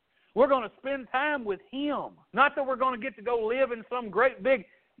 We're going to spend time with Him. Not that we're going to get to go live in some great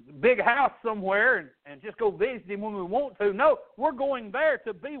big house somewhere and just go visit Him when we want to. No, we're going there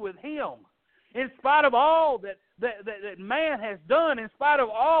to be with Him. In spite of all that man has done, in spite of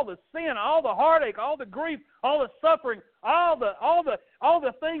all the sin, all the heartache, all the grief, all the suffering, all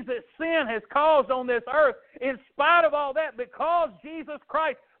the things that sin has caused on this earth, in spite of all that, because Jesus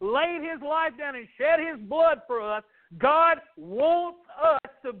Christ laid His life down and shed His blood for us, God wants us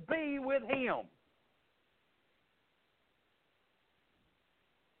to be with Him.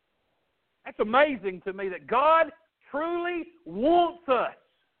 That's amazing to me that God truly wants us.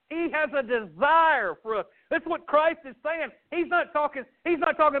 He has a desire for us. That's what Christ is saying. He's not talking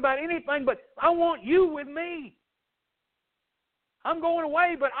about anything but I want you with me. I'm going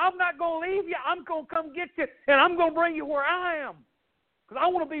away, but I'm not going to leave you. I'm going to come get you, and I'm going to bring you where I am because I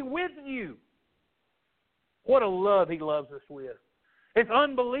want to be with you. What a love He loves us with. It's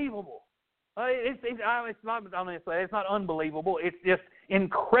unbelievable. It's not unbelievable. It's just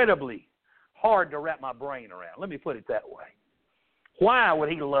incredibly hard to wrap my brain around. Let me put it that way. Why would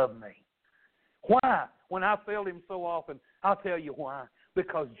He love me? Why? When I failed Him so often, I'll tell you why.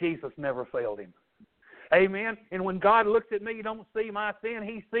 Because Jesus never failed Him. Amen? And when God looks at me, He don't see my sin.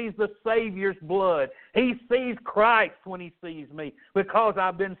 He sees the Savior's blood. He sees Christ when He sees me because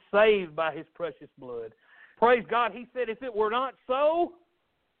I've been saved by His precious blood. Praise God. He said if it were not so,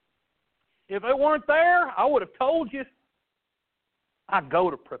 if it weren't there, I would have told you. I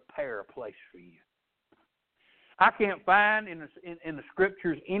go to prepare a place for you. I can't find in the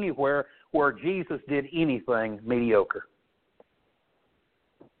Scriptures anywhere where Jesus did anything mediocre.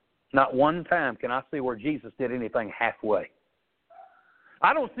 Not one time can I see where Jesus did anything halfway.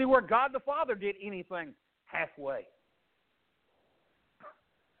 I don't see where God the Father did anything halfway.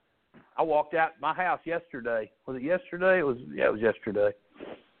 I walked out my house yesterday. Was it yesterday? It was yesterday.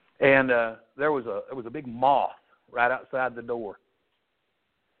 And there was a big moth right outside the door.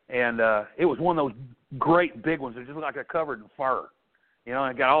 And it was one of those great big ones that just looked like they're covered in fur. You know,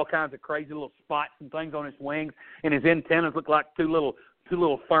 and got all kinds of crazy little spots and things on its wings, and his antennas look like two little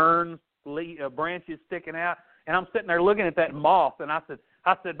ferns, branches sticking out. And I'm sitting there looking at that moth, and I said,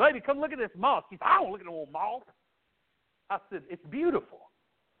 baby, come look at this moth. She said, I don't look at no old moth. I said, it's beautiful.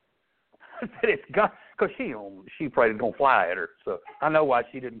 I said, it's got, because she probably don't fly at her, so I know why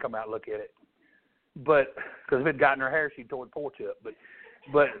she didn't come out and look at it. But because if it got in her hair, she'd tore the porch up.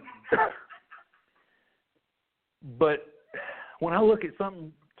 But when I look at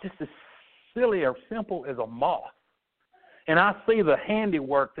something just as silly or simple as a moth, and I see the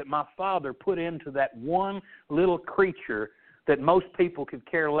handiwork that my Father put into that one little creature that most people could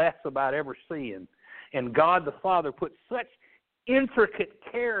care less about ever seeing, and God the Father put such intricate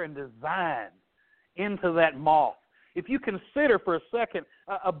care and design into that moth. If you consider for a second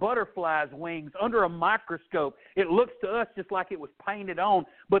a butterfly's wings under a microscope, it looks to us just like it was painted on.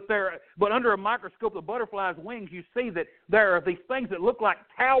 But under a microscope, the butterfly's wings, you see that there are these things that look like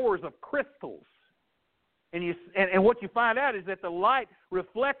towers of crystals. And what you find out is that the light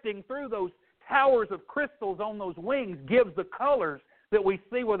reflecting through those towers of crystals on those wings gives the colors that we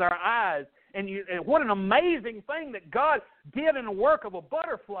see with our eyes. And what an amazing thing that God did in the work of a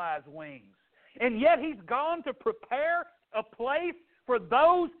butterfly's wings. And yet He's gone to prepare a place for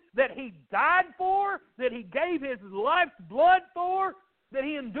those that He died for, that He gave His life's blood for, that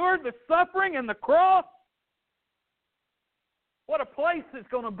He endured the suffering and the cross. What a place it's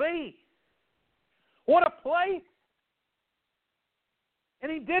going to be. What a place. And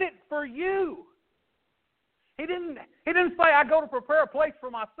He did it for you. He didn't say, I go to prepare a place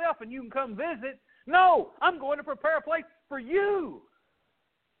for myself and you can come visit. No, I'm going to prepare a place for you.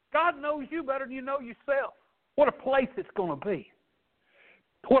 God knows you better than you know yourself. What a place it's going to be.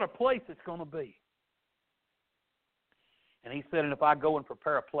 What a place it's going to be. And He said, and if I go and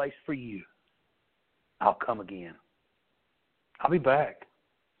prepare a place for you, I'll come again. I'll be back.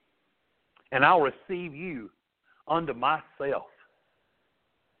 And I'll receive you unto myself,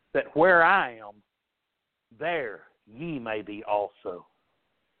 that where I am, there ye may be also.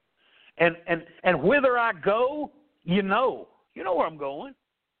 And whither I go, you know. You know where I'm going.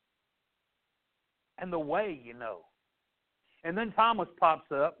 And the way you know. And then Thomas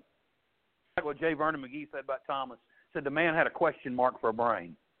pops up. Like what J. Vernon McGee said about Thomas. Said the man had a question mark for a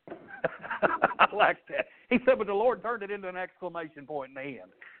brain. I like that. He said, but the Lord turned it into an exclamation point in the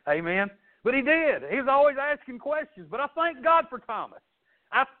end. Amen. But he did. He was always asking questions. But I thank God for Thomas.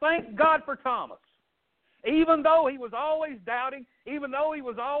 I thank God for Thomas. Even though he was always doubting, even though he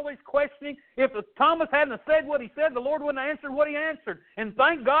was always questioning, if Thomas hadn't said what he said, the Lord wouldn't have answered what he answered. And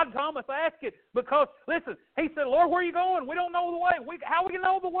thank God Thomas asked it because, listen, he said, Lord, where are you going? We don't know the way. How we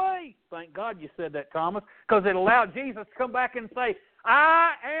know the way? Thank God you said that, Thomas, because it allowed Jesus to come back and say,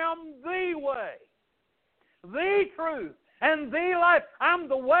 I am the way, the truth, and the life. I'm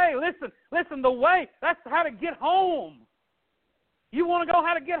the way. Listen, the way, that's how to get home. You want to go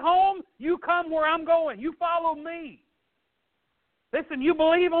how to get home? You come where I'm going. You follow me. Listen, you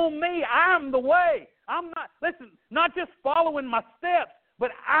believe on me. I'm the way. I'm not just following my steps,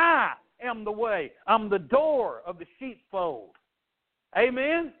 but I am the way. I'm the door of the sheepfold.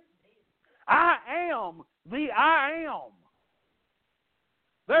 Amen? I am the I am.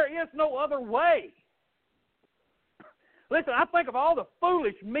 There is no other way. Listen, I think of all the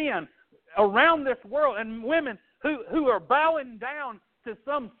foolish men around this world and women who are bowing down to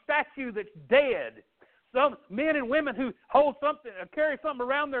some statue that's dead. Some men and women who hold something, or carry something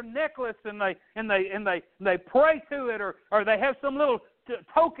around their necklace, and they pray to it, or they have some little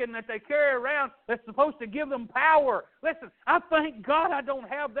token that they carry around that's supposed to give them power. Listen, I thank God I don't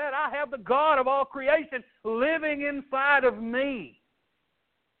have that. I have the God of all creation living inside of me.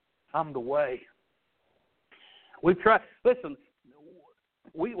 I'm the way. We've tried. Listen,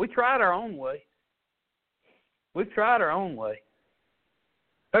 we tried our own way. We've tried our own way.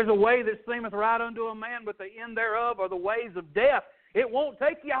 There's a way that seemeth right unto a man, but the end thereof are the ways of death. It won't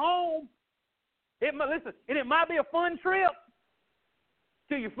take you home. Listen, and it might be a fun trip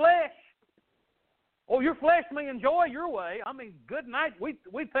to your flesh. Or your flesh may enjoy your way. I mean, good night. We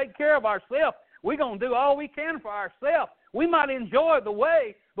take care of ourselves. We're going to do all we can for ourselves. We might enjoy the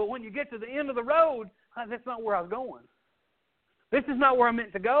way, but when you get to the end of the road, that's not where I was going. This is not where I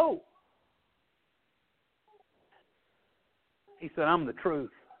meant to go. He said, I'm the truth.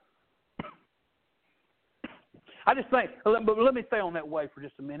 I just think, but let me stay on that way for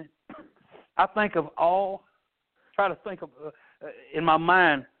just a minute. I think of all, try to think of, in my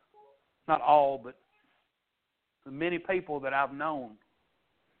mind, not all, but the many people that I've known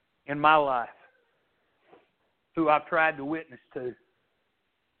in my life who I've tried to witness to.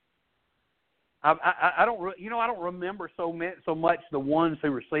 I don't remember so much the ones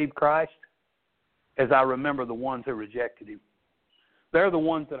who received Christ as I remember the ones who rejected Him. They're the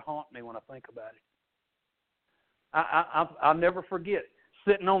ones that haunt me when I think about it. I'll never forget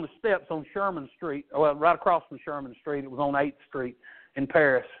sitting on the steps on Sherman Street, well, right across from Sherman Street. It was on 8th Street in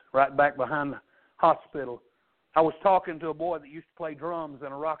Paris, right back behind the hospital. I was talking to a boy that used to play drums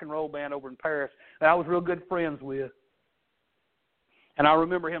in a rock and roll band over in Paris that I was real good friends with. And I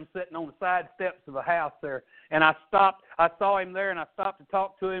remember him sitting on the side steps of a house there. And I stopped. I saw him there, and I stopped to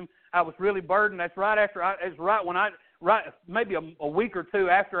talk to him. I was really burdened. That's right after maybe a week or two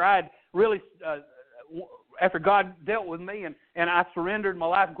after I had really, after God dealt with me, and I surrendered my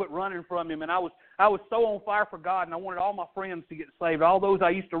life and quit running from Him. And I was so on fire for God, and I wanted all my friends to get saved. All those I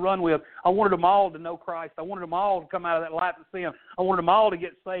used to run with, I wanted them all to know Christ. I wanted them all to come out of that life of sin. I wanted them all to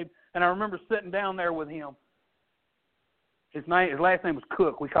get saved. And I remember sitting down there with him. His last name was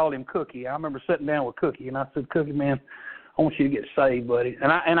Cook. We called him Cookie. I remember sitting down with Cookie, and I said, Cookie, man, I want you to get saved, buddy.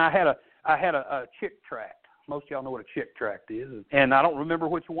 And I had a chick tract. Most of y'all know what a chick tract is. And I don't remember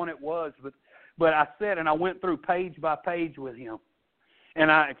which one it was, but I said, and I went through page by page with him. And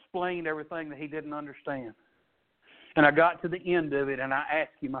I explained everything that he didn't understand. And I got to the end of it, and I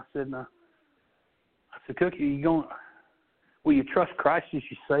asked him, I said, Cookie, will you trust Christ as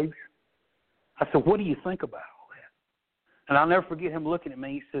your Savior? I said, what do you think about all that? And I'll never forget him looking at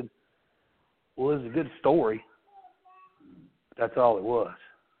me. He said, well, it's a good story. That's all it was.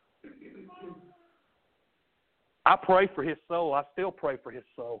 I pray for his soul. I still pray for his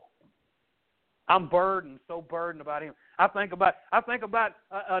soul. I'm so burdened about him. I think about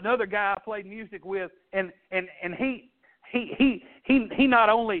another guy I played music with, and he not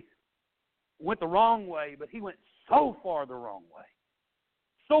only went the wrong way, but he went so far the wrong way.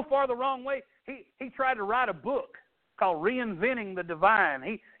 So far the wrong way, he tried to write a book called Reinventing the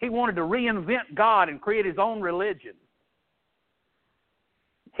Divine. He wanted to reinvent God and create his own religion.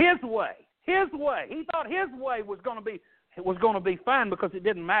 His way. He thought his way was going to be fine because it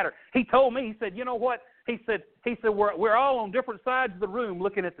didn't matter. He told me, he said, you know what? He said we're all on different sides of the room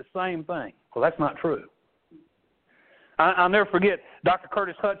looking at the same thing. Well, that's not true. I'll never forget Dr.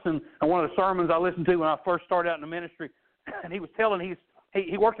 Curtis Hudson and one of the sermons I listened to when I first started out in the ministry, and he was telling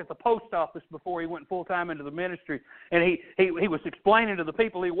he worked at the post office before he went full-time into the ministry, and he was explaining to the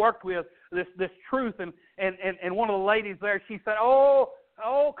people he worked with this truth, and one of the ladies there, she said, oh,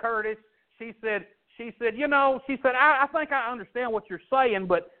 Curtis, she said, I think I understand what you're saying,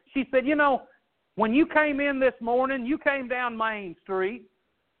 but she said, when you came in this morning, you came down Main Street,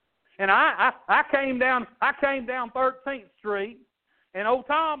 and I came down 13th Street, and old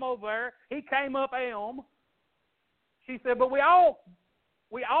Tom over there, he came up Elm. She said, but we all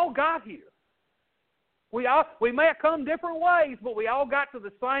got here. We may have come different ways, but we all got to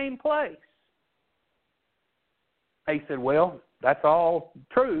the same place. He said, well, that's all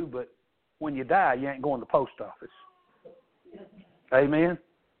true, but when you die, you ain't going to the post office. Amen?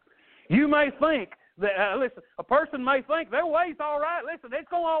 You may think that, listen, a person may think their way's all right. Listen, it's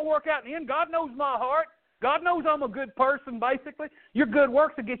going to all work out in the end. God knows my heart. God knows I'm a good person, basically. Your good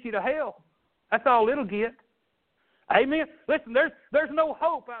works will get you to hell. That's all it'll get. Amen? Listen, there's no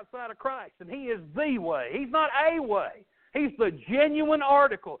hope outside of Christ, and He is the way. He's not a way. He's the genuine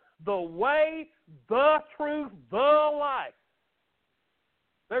article, the way, the truth, the life.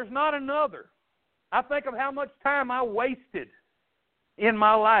 There's not another. I think of how much time I wasted in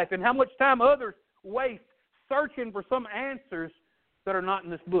my life and how much time others waste searching for some answers that are not in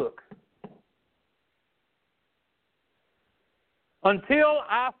this book. Until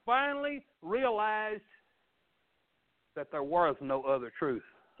I finally realized that there was no other truth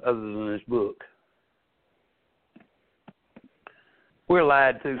other than this book. We're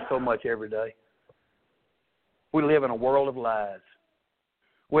lied to so much every day. We live in a world of lies.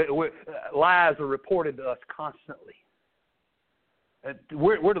 Lies are reported to us constantly.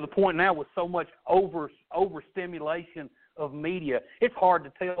 We're to the point now with so much overstimulation of media, it's hard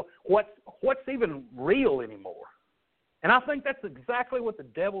to tell what's even real anymore. And I think that's exactly what the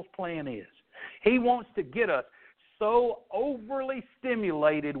devil's plan is. He wants to get us so overly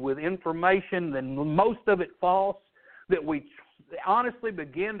stimulated with information, and most of it false, that we honestly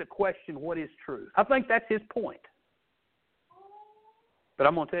begin to question what is truth. I think that's his point. But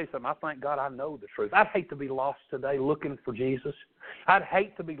I'm going to tell you something. I thank God I know the truth. I'd hate to be lost today looking for Jesus. I'd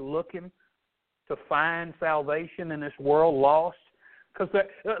hate to be looking to find salvation in this world lost. Because,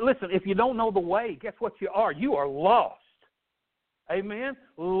 listen, if you don't know the way, guess what you are? You are lost. Amen?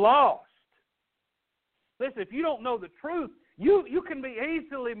 Lost. Listen, if you don't know the truth, you can be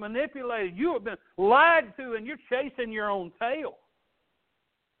easily manipulated. You have been lied to, and you're chasing your own tail.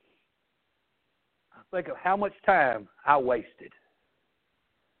 I think of how much time I wasted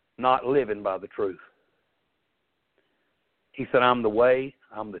not living by the truth. He said, I'm the way,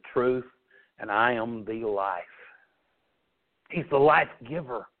 I'm the truth, and I am the life. He's the life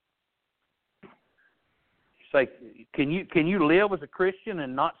giver. You say, can you live as a Christian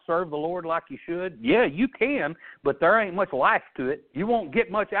and not serve the Lord like you should? Yeah, you can, but there ain't much life to it. You won't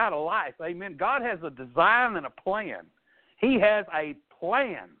get much out of life. Amen. God has a design and a plan. He has a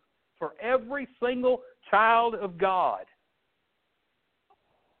plan for every single child of God.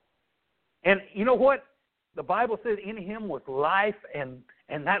 And you know what? The Bible says in Him was life, and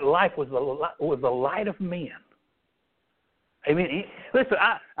that life was the light of men. Amen. Listen,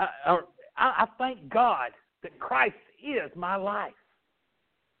 I thank God that Christ is my life.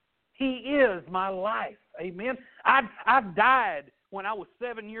 He is my life. Amen. I died when I was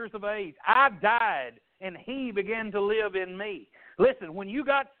 7 years of age. I died, and He began to live in me. Listen, when you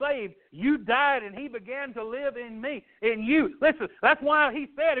got saved, you died, and He began to live in me, in you. Listen, that's why He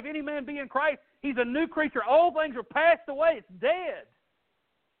said, if any man be in Christ, he's a new creature. All things are passed away. It's dead.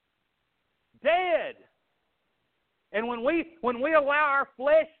 Dead. And when we allow our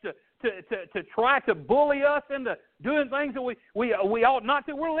flesh to try to bully us into doing things that we ought not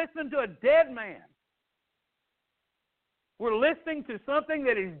to, we're listening to a dead man. We're listening to something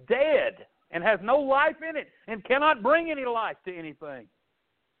that is dead and has no life in it and cannot bring any life to anything.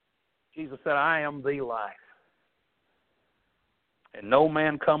 Jesus said, I am the life. And no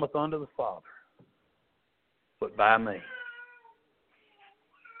man cometh unto the Father but by me.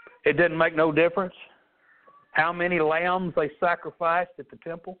 It didn't make no difference how many lambs they sacrificed at the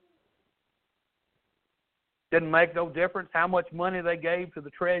temple. Didn't make no difference how much money they gave to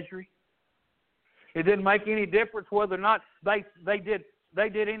the treasury. It didn't make any difference whether or not they did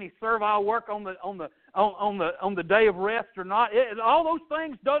any servile work on the day of rest or not. All those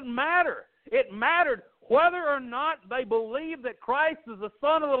things doesn't matter. It mattered whether or not they believed that Christ is the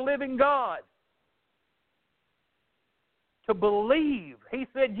Son of the living God. To believe. He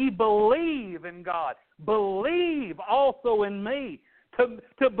said, ye believe in God. believe also in me.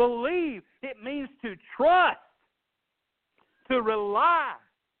 To believe, it means to trust, to rely,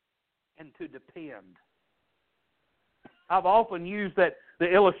 and to depend. I've often used the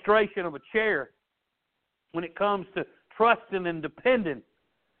illustration of a chair when it comes to trusting and depending.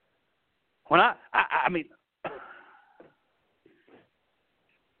 When I mean,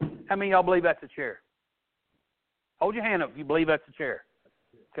 how many of y'all believe that's a chair? Hold your hand up if you believe that's a chair.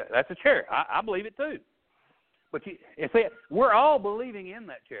 Okay, that's a chair. I believe it too. But we're all believing in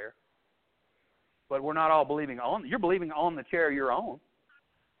that chair, but we're not all believing on. You're believing on the chair you're on.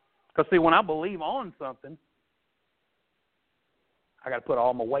 Because see, when I believe on something, I got to put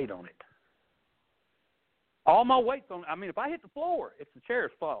all my weight on it. All my weight's on. I mean, if I hit the floor, it's the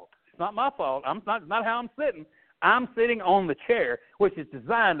chair's fault. It's not my fault. I'm not how I'm sitting. I'm sitting on the chair, which is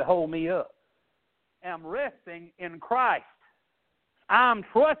designed to hold me up. And I'm resting in Christ. I'm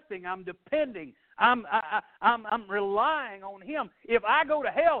trusting. I'm depending. I'm relying on Him. If I go to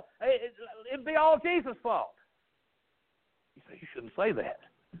hell, it'd be all Jesus' fault. You say, you shouldn't say that.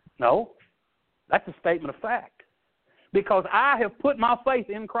 No, that's a statement of fact. Because I have put my faith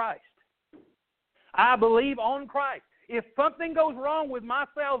in Christ. I believe on Christ. If something goes wrong with my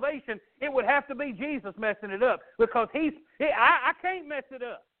salvation, it would have to be Jesus messing it up. Because I can't mess it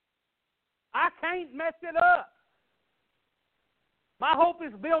up. I can't mess it up. My hope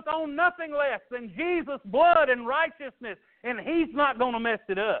is built on nothing less than Jesus' blood and righteousness, and He's not going to mess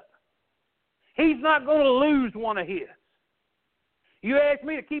it up. He's not going to lose one of His. You ask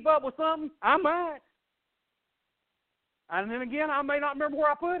me to keep up with something, I might. And then again, I may not remember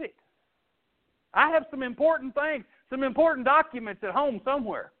where I put it. I have some important things, some important documents at home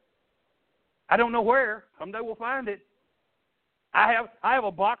somewhere. I don't know where. Someday we'll find it. I have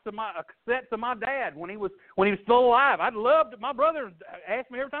a box of a cassettes of my dad when he was still alive. I'd love to. My brother asked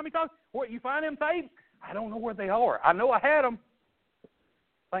me every time he talks, "Where you find them tapes?" I don't know where they are. I know I had them.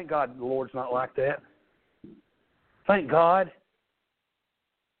 Thank God the Lord's not like that. Thank God.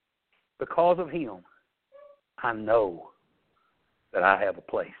 Because of Him, I know that I have a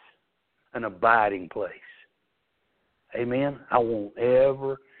place, an abiding place. Amen. I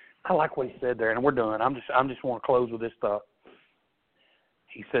like what he said there, and we're done. I'm just want to close with this thought.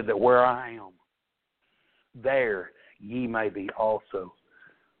 He said that where I am, there ye may be also.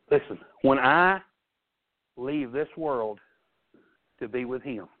 Listen, when I leave this world to be with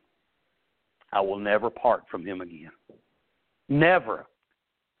Him, I will never part from Him again. Never.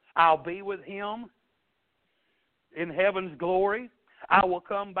 I'll be with Him in heaven's glory. I will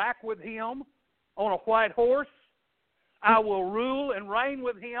come back with Him on a white horse. I will rule and reign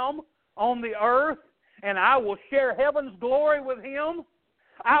with Him on the earth, and I will share heaven's glory with Him.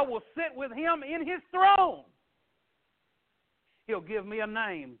 I will sit with Him in His throne. He'll give me a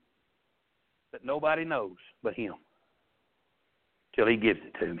name that nobody knows but Him till He gives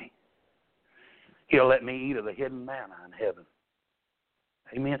it to me. He'll let me eat of the hidden manna in heaven.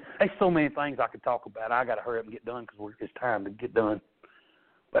 Amen. There's so many things I could talk about. I got to hurry up and get done because it's time to get done.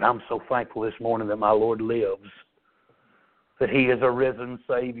 But I'm so thankful this morning that my Lord lives, that He is a risen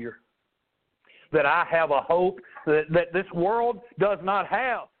Savior, that I have a hope that this world does not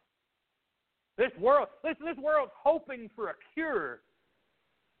have. This world's hoping for a cure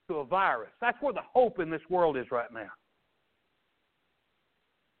to a virus. That's where the hope in this world is right now.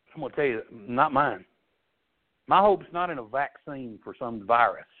 I'm going to tell you, not mine. My hope's not in a vaccine for some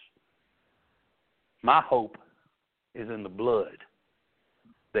virus. My hope is in the blood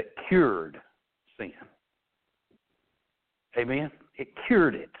that cured sin. Amen? It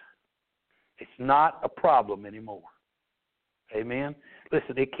cured it. It's not a problem anymore. Amen?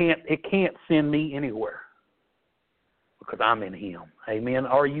 Listen, it can't send me anywhere because I'm in Him. Amen?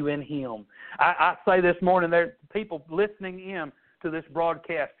 Are you in Him? I say this morning, there are people listening in to this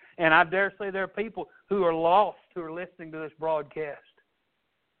broadcast, and I dare say there are people who are lost who are listening to this broadcast.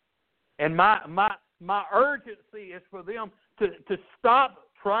 And my urgency is for them to stop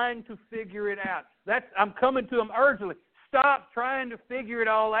trying to figure it out. I'm coming to them urgently. Stop trying to figure it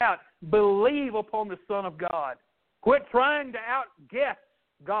all out. Believe upon the Son of God. Quit trying to outguess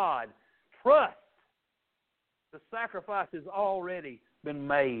God. Trust. The sacrifice has already been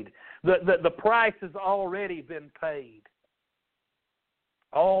made. The price has already been paid.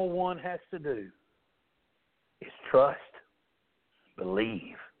 All one has to do is trust,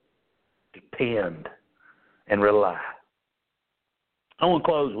 believe, depend, and rely. I want to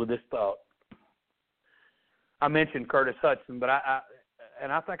close with this thought. I mentioned Curtis Hudson, but I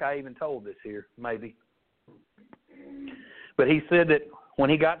think I even told this here, maybe. But he said that when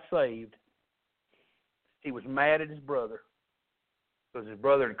he got saved, he was mad at his brother because his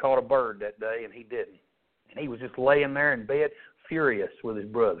brother had caught a bird that day and he didn't. And he was just laying there in bed, furious with his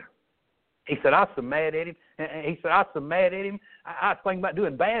brother. He said, I was so mad at him. He said, I was so mad at him. I was thinking about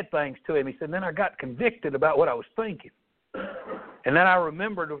doing bad things to him. He said, and then I got convicted about what I was thinking. And then I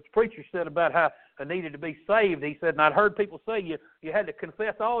remembered what the preacher said about how I needed to be saved. He said, and I'd heard people say you had to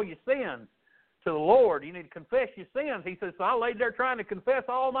confess all your sins to the Lord. You need to confess your sins. He said, so I laid there trying to confess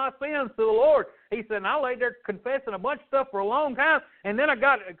all my sins to the Lord. He said, and I laid there confessing a bunch of stuff for a long time. And then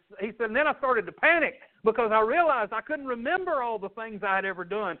he said, and then I started to panic because I realized I couldn't remember all the things I had ever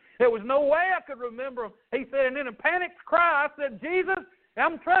done. There was no way I could remember them. He said, and in a panicked cry, I said, Jesus,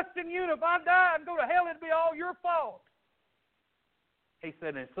 I'm trusting you, and if I die and go to hell, it'd be all your fault. He said,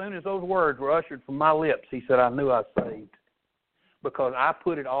 and as soon as those words were ushered from my lips, he said, I knew I was saved because I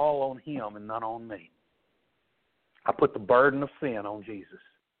put it all on him and not on me. I put the burden of sin on Jesus.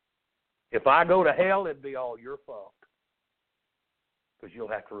 If I go to hell, it'd be all your fault because you'll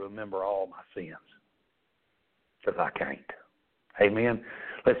have to remember all my sins because I can't. Amen?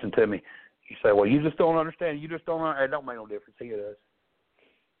 Listen to me. You say, well, you just don't understand. You just don't understand. It don't make no difference. He does.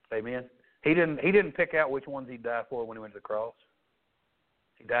 Amen? He didn't pick out which ones he'd die for when he went to the cross.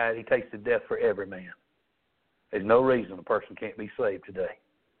 He died. He tasted death for every man. There's no reason a person can't be saved today.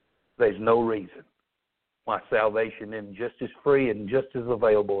 There's no reason why salvation isn't just as free and just as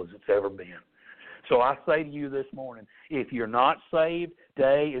available as it's ever been. So I say to you this morning, if you're not saved,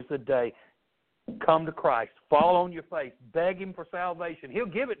 today is the day. Come to Christ. Fall on your face. Beg Him for salvation. He'll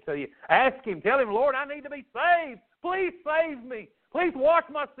give it to you. Ask Him. Tell Him, Lord, I need to be saved. Please save me. Please wash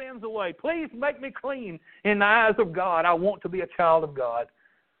my sins away. Please make me clean in the eyes of God. I want to be a child of God.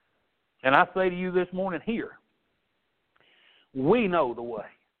 And I say to you this morning here, we know the way.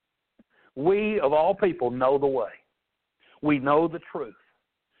 We, of all people, know the way. We know the truth,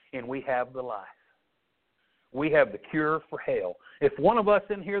 and we have the life. We have the cure for hell. If one of us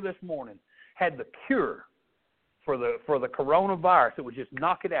in here this morning had the cure for the coronavirus, it would just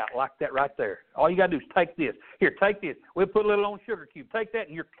knock it out like that right there. All you got to do is take this. Here, take this. We'll put a little on sugar cube. Take that,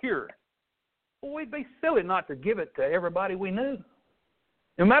 and you're cured. Well, we'd be silly not to give it to everybody we knew.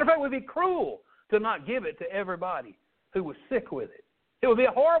 As a matter of fact, we'd be cruel to not give it to everybody who was sick with it. It would be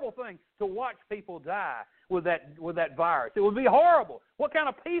a horrible thing to watch people die with that virus. It would be horrible. What kind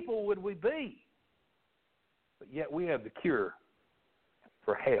of people would we be? But yet we have the cure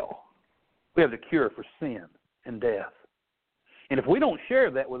for hell. We have the cure for sin and death. And if we don't share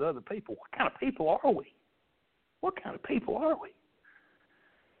that with other people, what kind of people are we? What kind of people are we?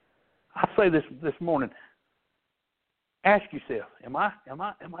 I say this morning, ask yourself, am I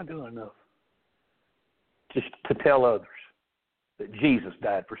doing enough just to tell others that Jesus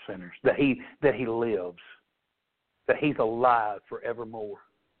died for sinners, that he lives, that He's alive forevermore.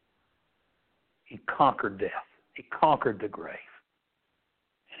 He conquered death. He conquered the grave.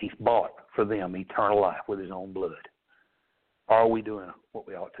 And He's bought for them eternal life with His own blood. Are we doing what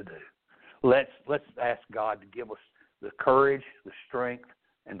we ought to do? Let's ask God to give us the courage, the strength,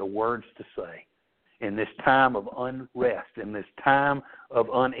 and the words to say in this time of unrest, in this time of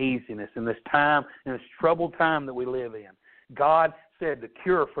uneasiness, in this troubled time that we live in. God said the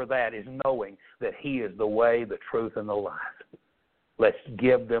cure for that is knowing that He is the way, the truth, and the life. Let's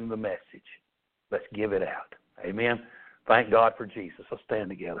give them the message. Let's give it out. Amen. Thank God for Jesus. Let's stand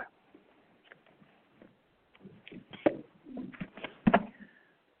together.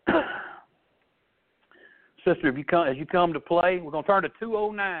 Sister, as you come to play, we're going to turn to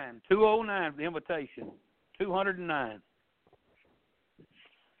 209. 209, the invitation. 209.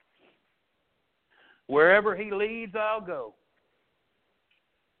 Wherever He leads, I'll go.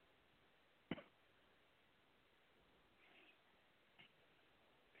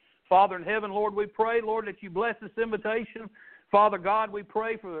 Father in heaven, Lord, we pray, Lord, that You bless this invitation. Father God, we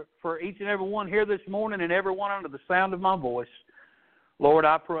pray for each and every one here this morning and everyone under the sound of my voice. Lord,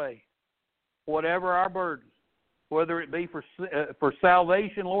 I pray, whatever our burden, whether it be for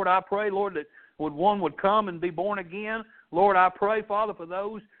salvation, Lord, I pray, Lord, that one would come and be born again. Lord, I pray, Father, for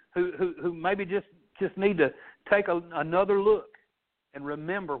those who maybe just need to take another look and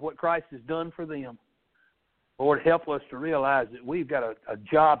remember what Christ has done for them. Lord, help us to realize that we've got a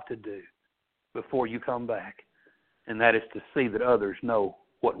job to do before You come back, and that is to see that others know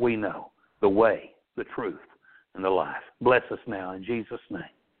what we know, the way, the truth, and the life. Bless us now in Jesus' name.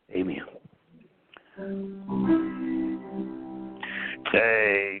 Amen.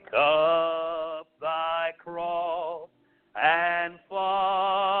 Take up thy cross and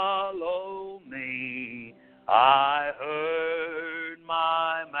follow me. I heard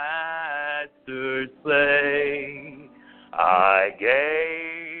my Master say, I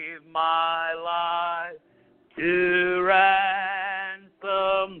gave my life to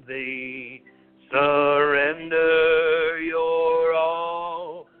ransom thee. Surrender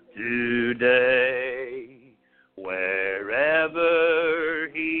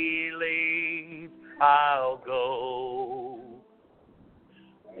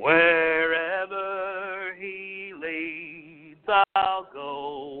I'll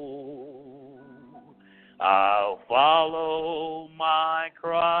go. I'll follow my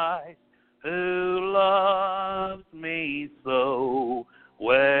Christ who loves me so.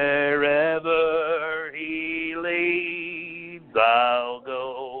 Wherever he leads, I'll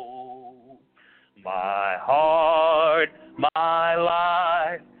go. My heart, my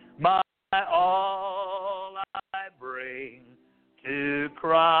life, my all I bring to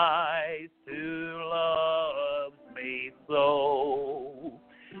Christ who loves me so.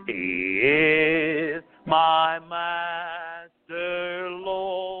 He is my Master,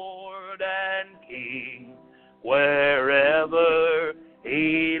 Lord, and King. Wherever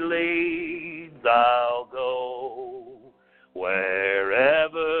he leads, I'll go.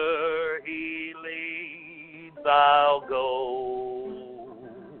 Wherever he leads, I'll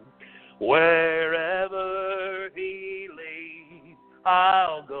go. Wherever he leads,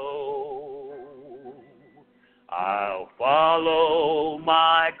 I'll go. I'll follow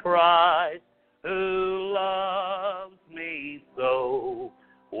my Christ who loves me so.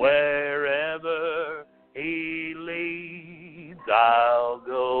 Wherever he leads, I'll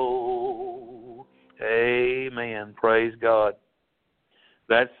go. Amen. Praise God.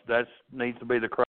 That's needs to be the cry.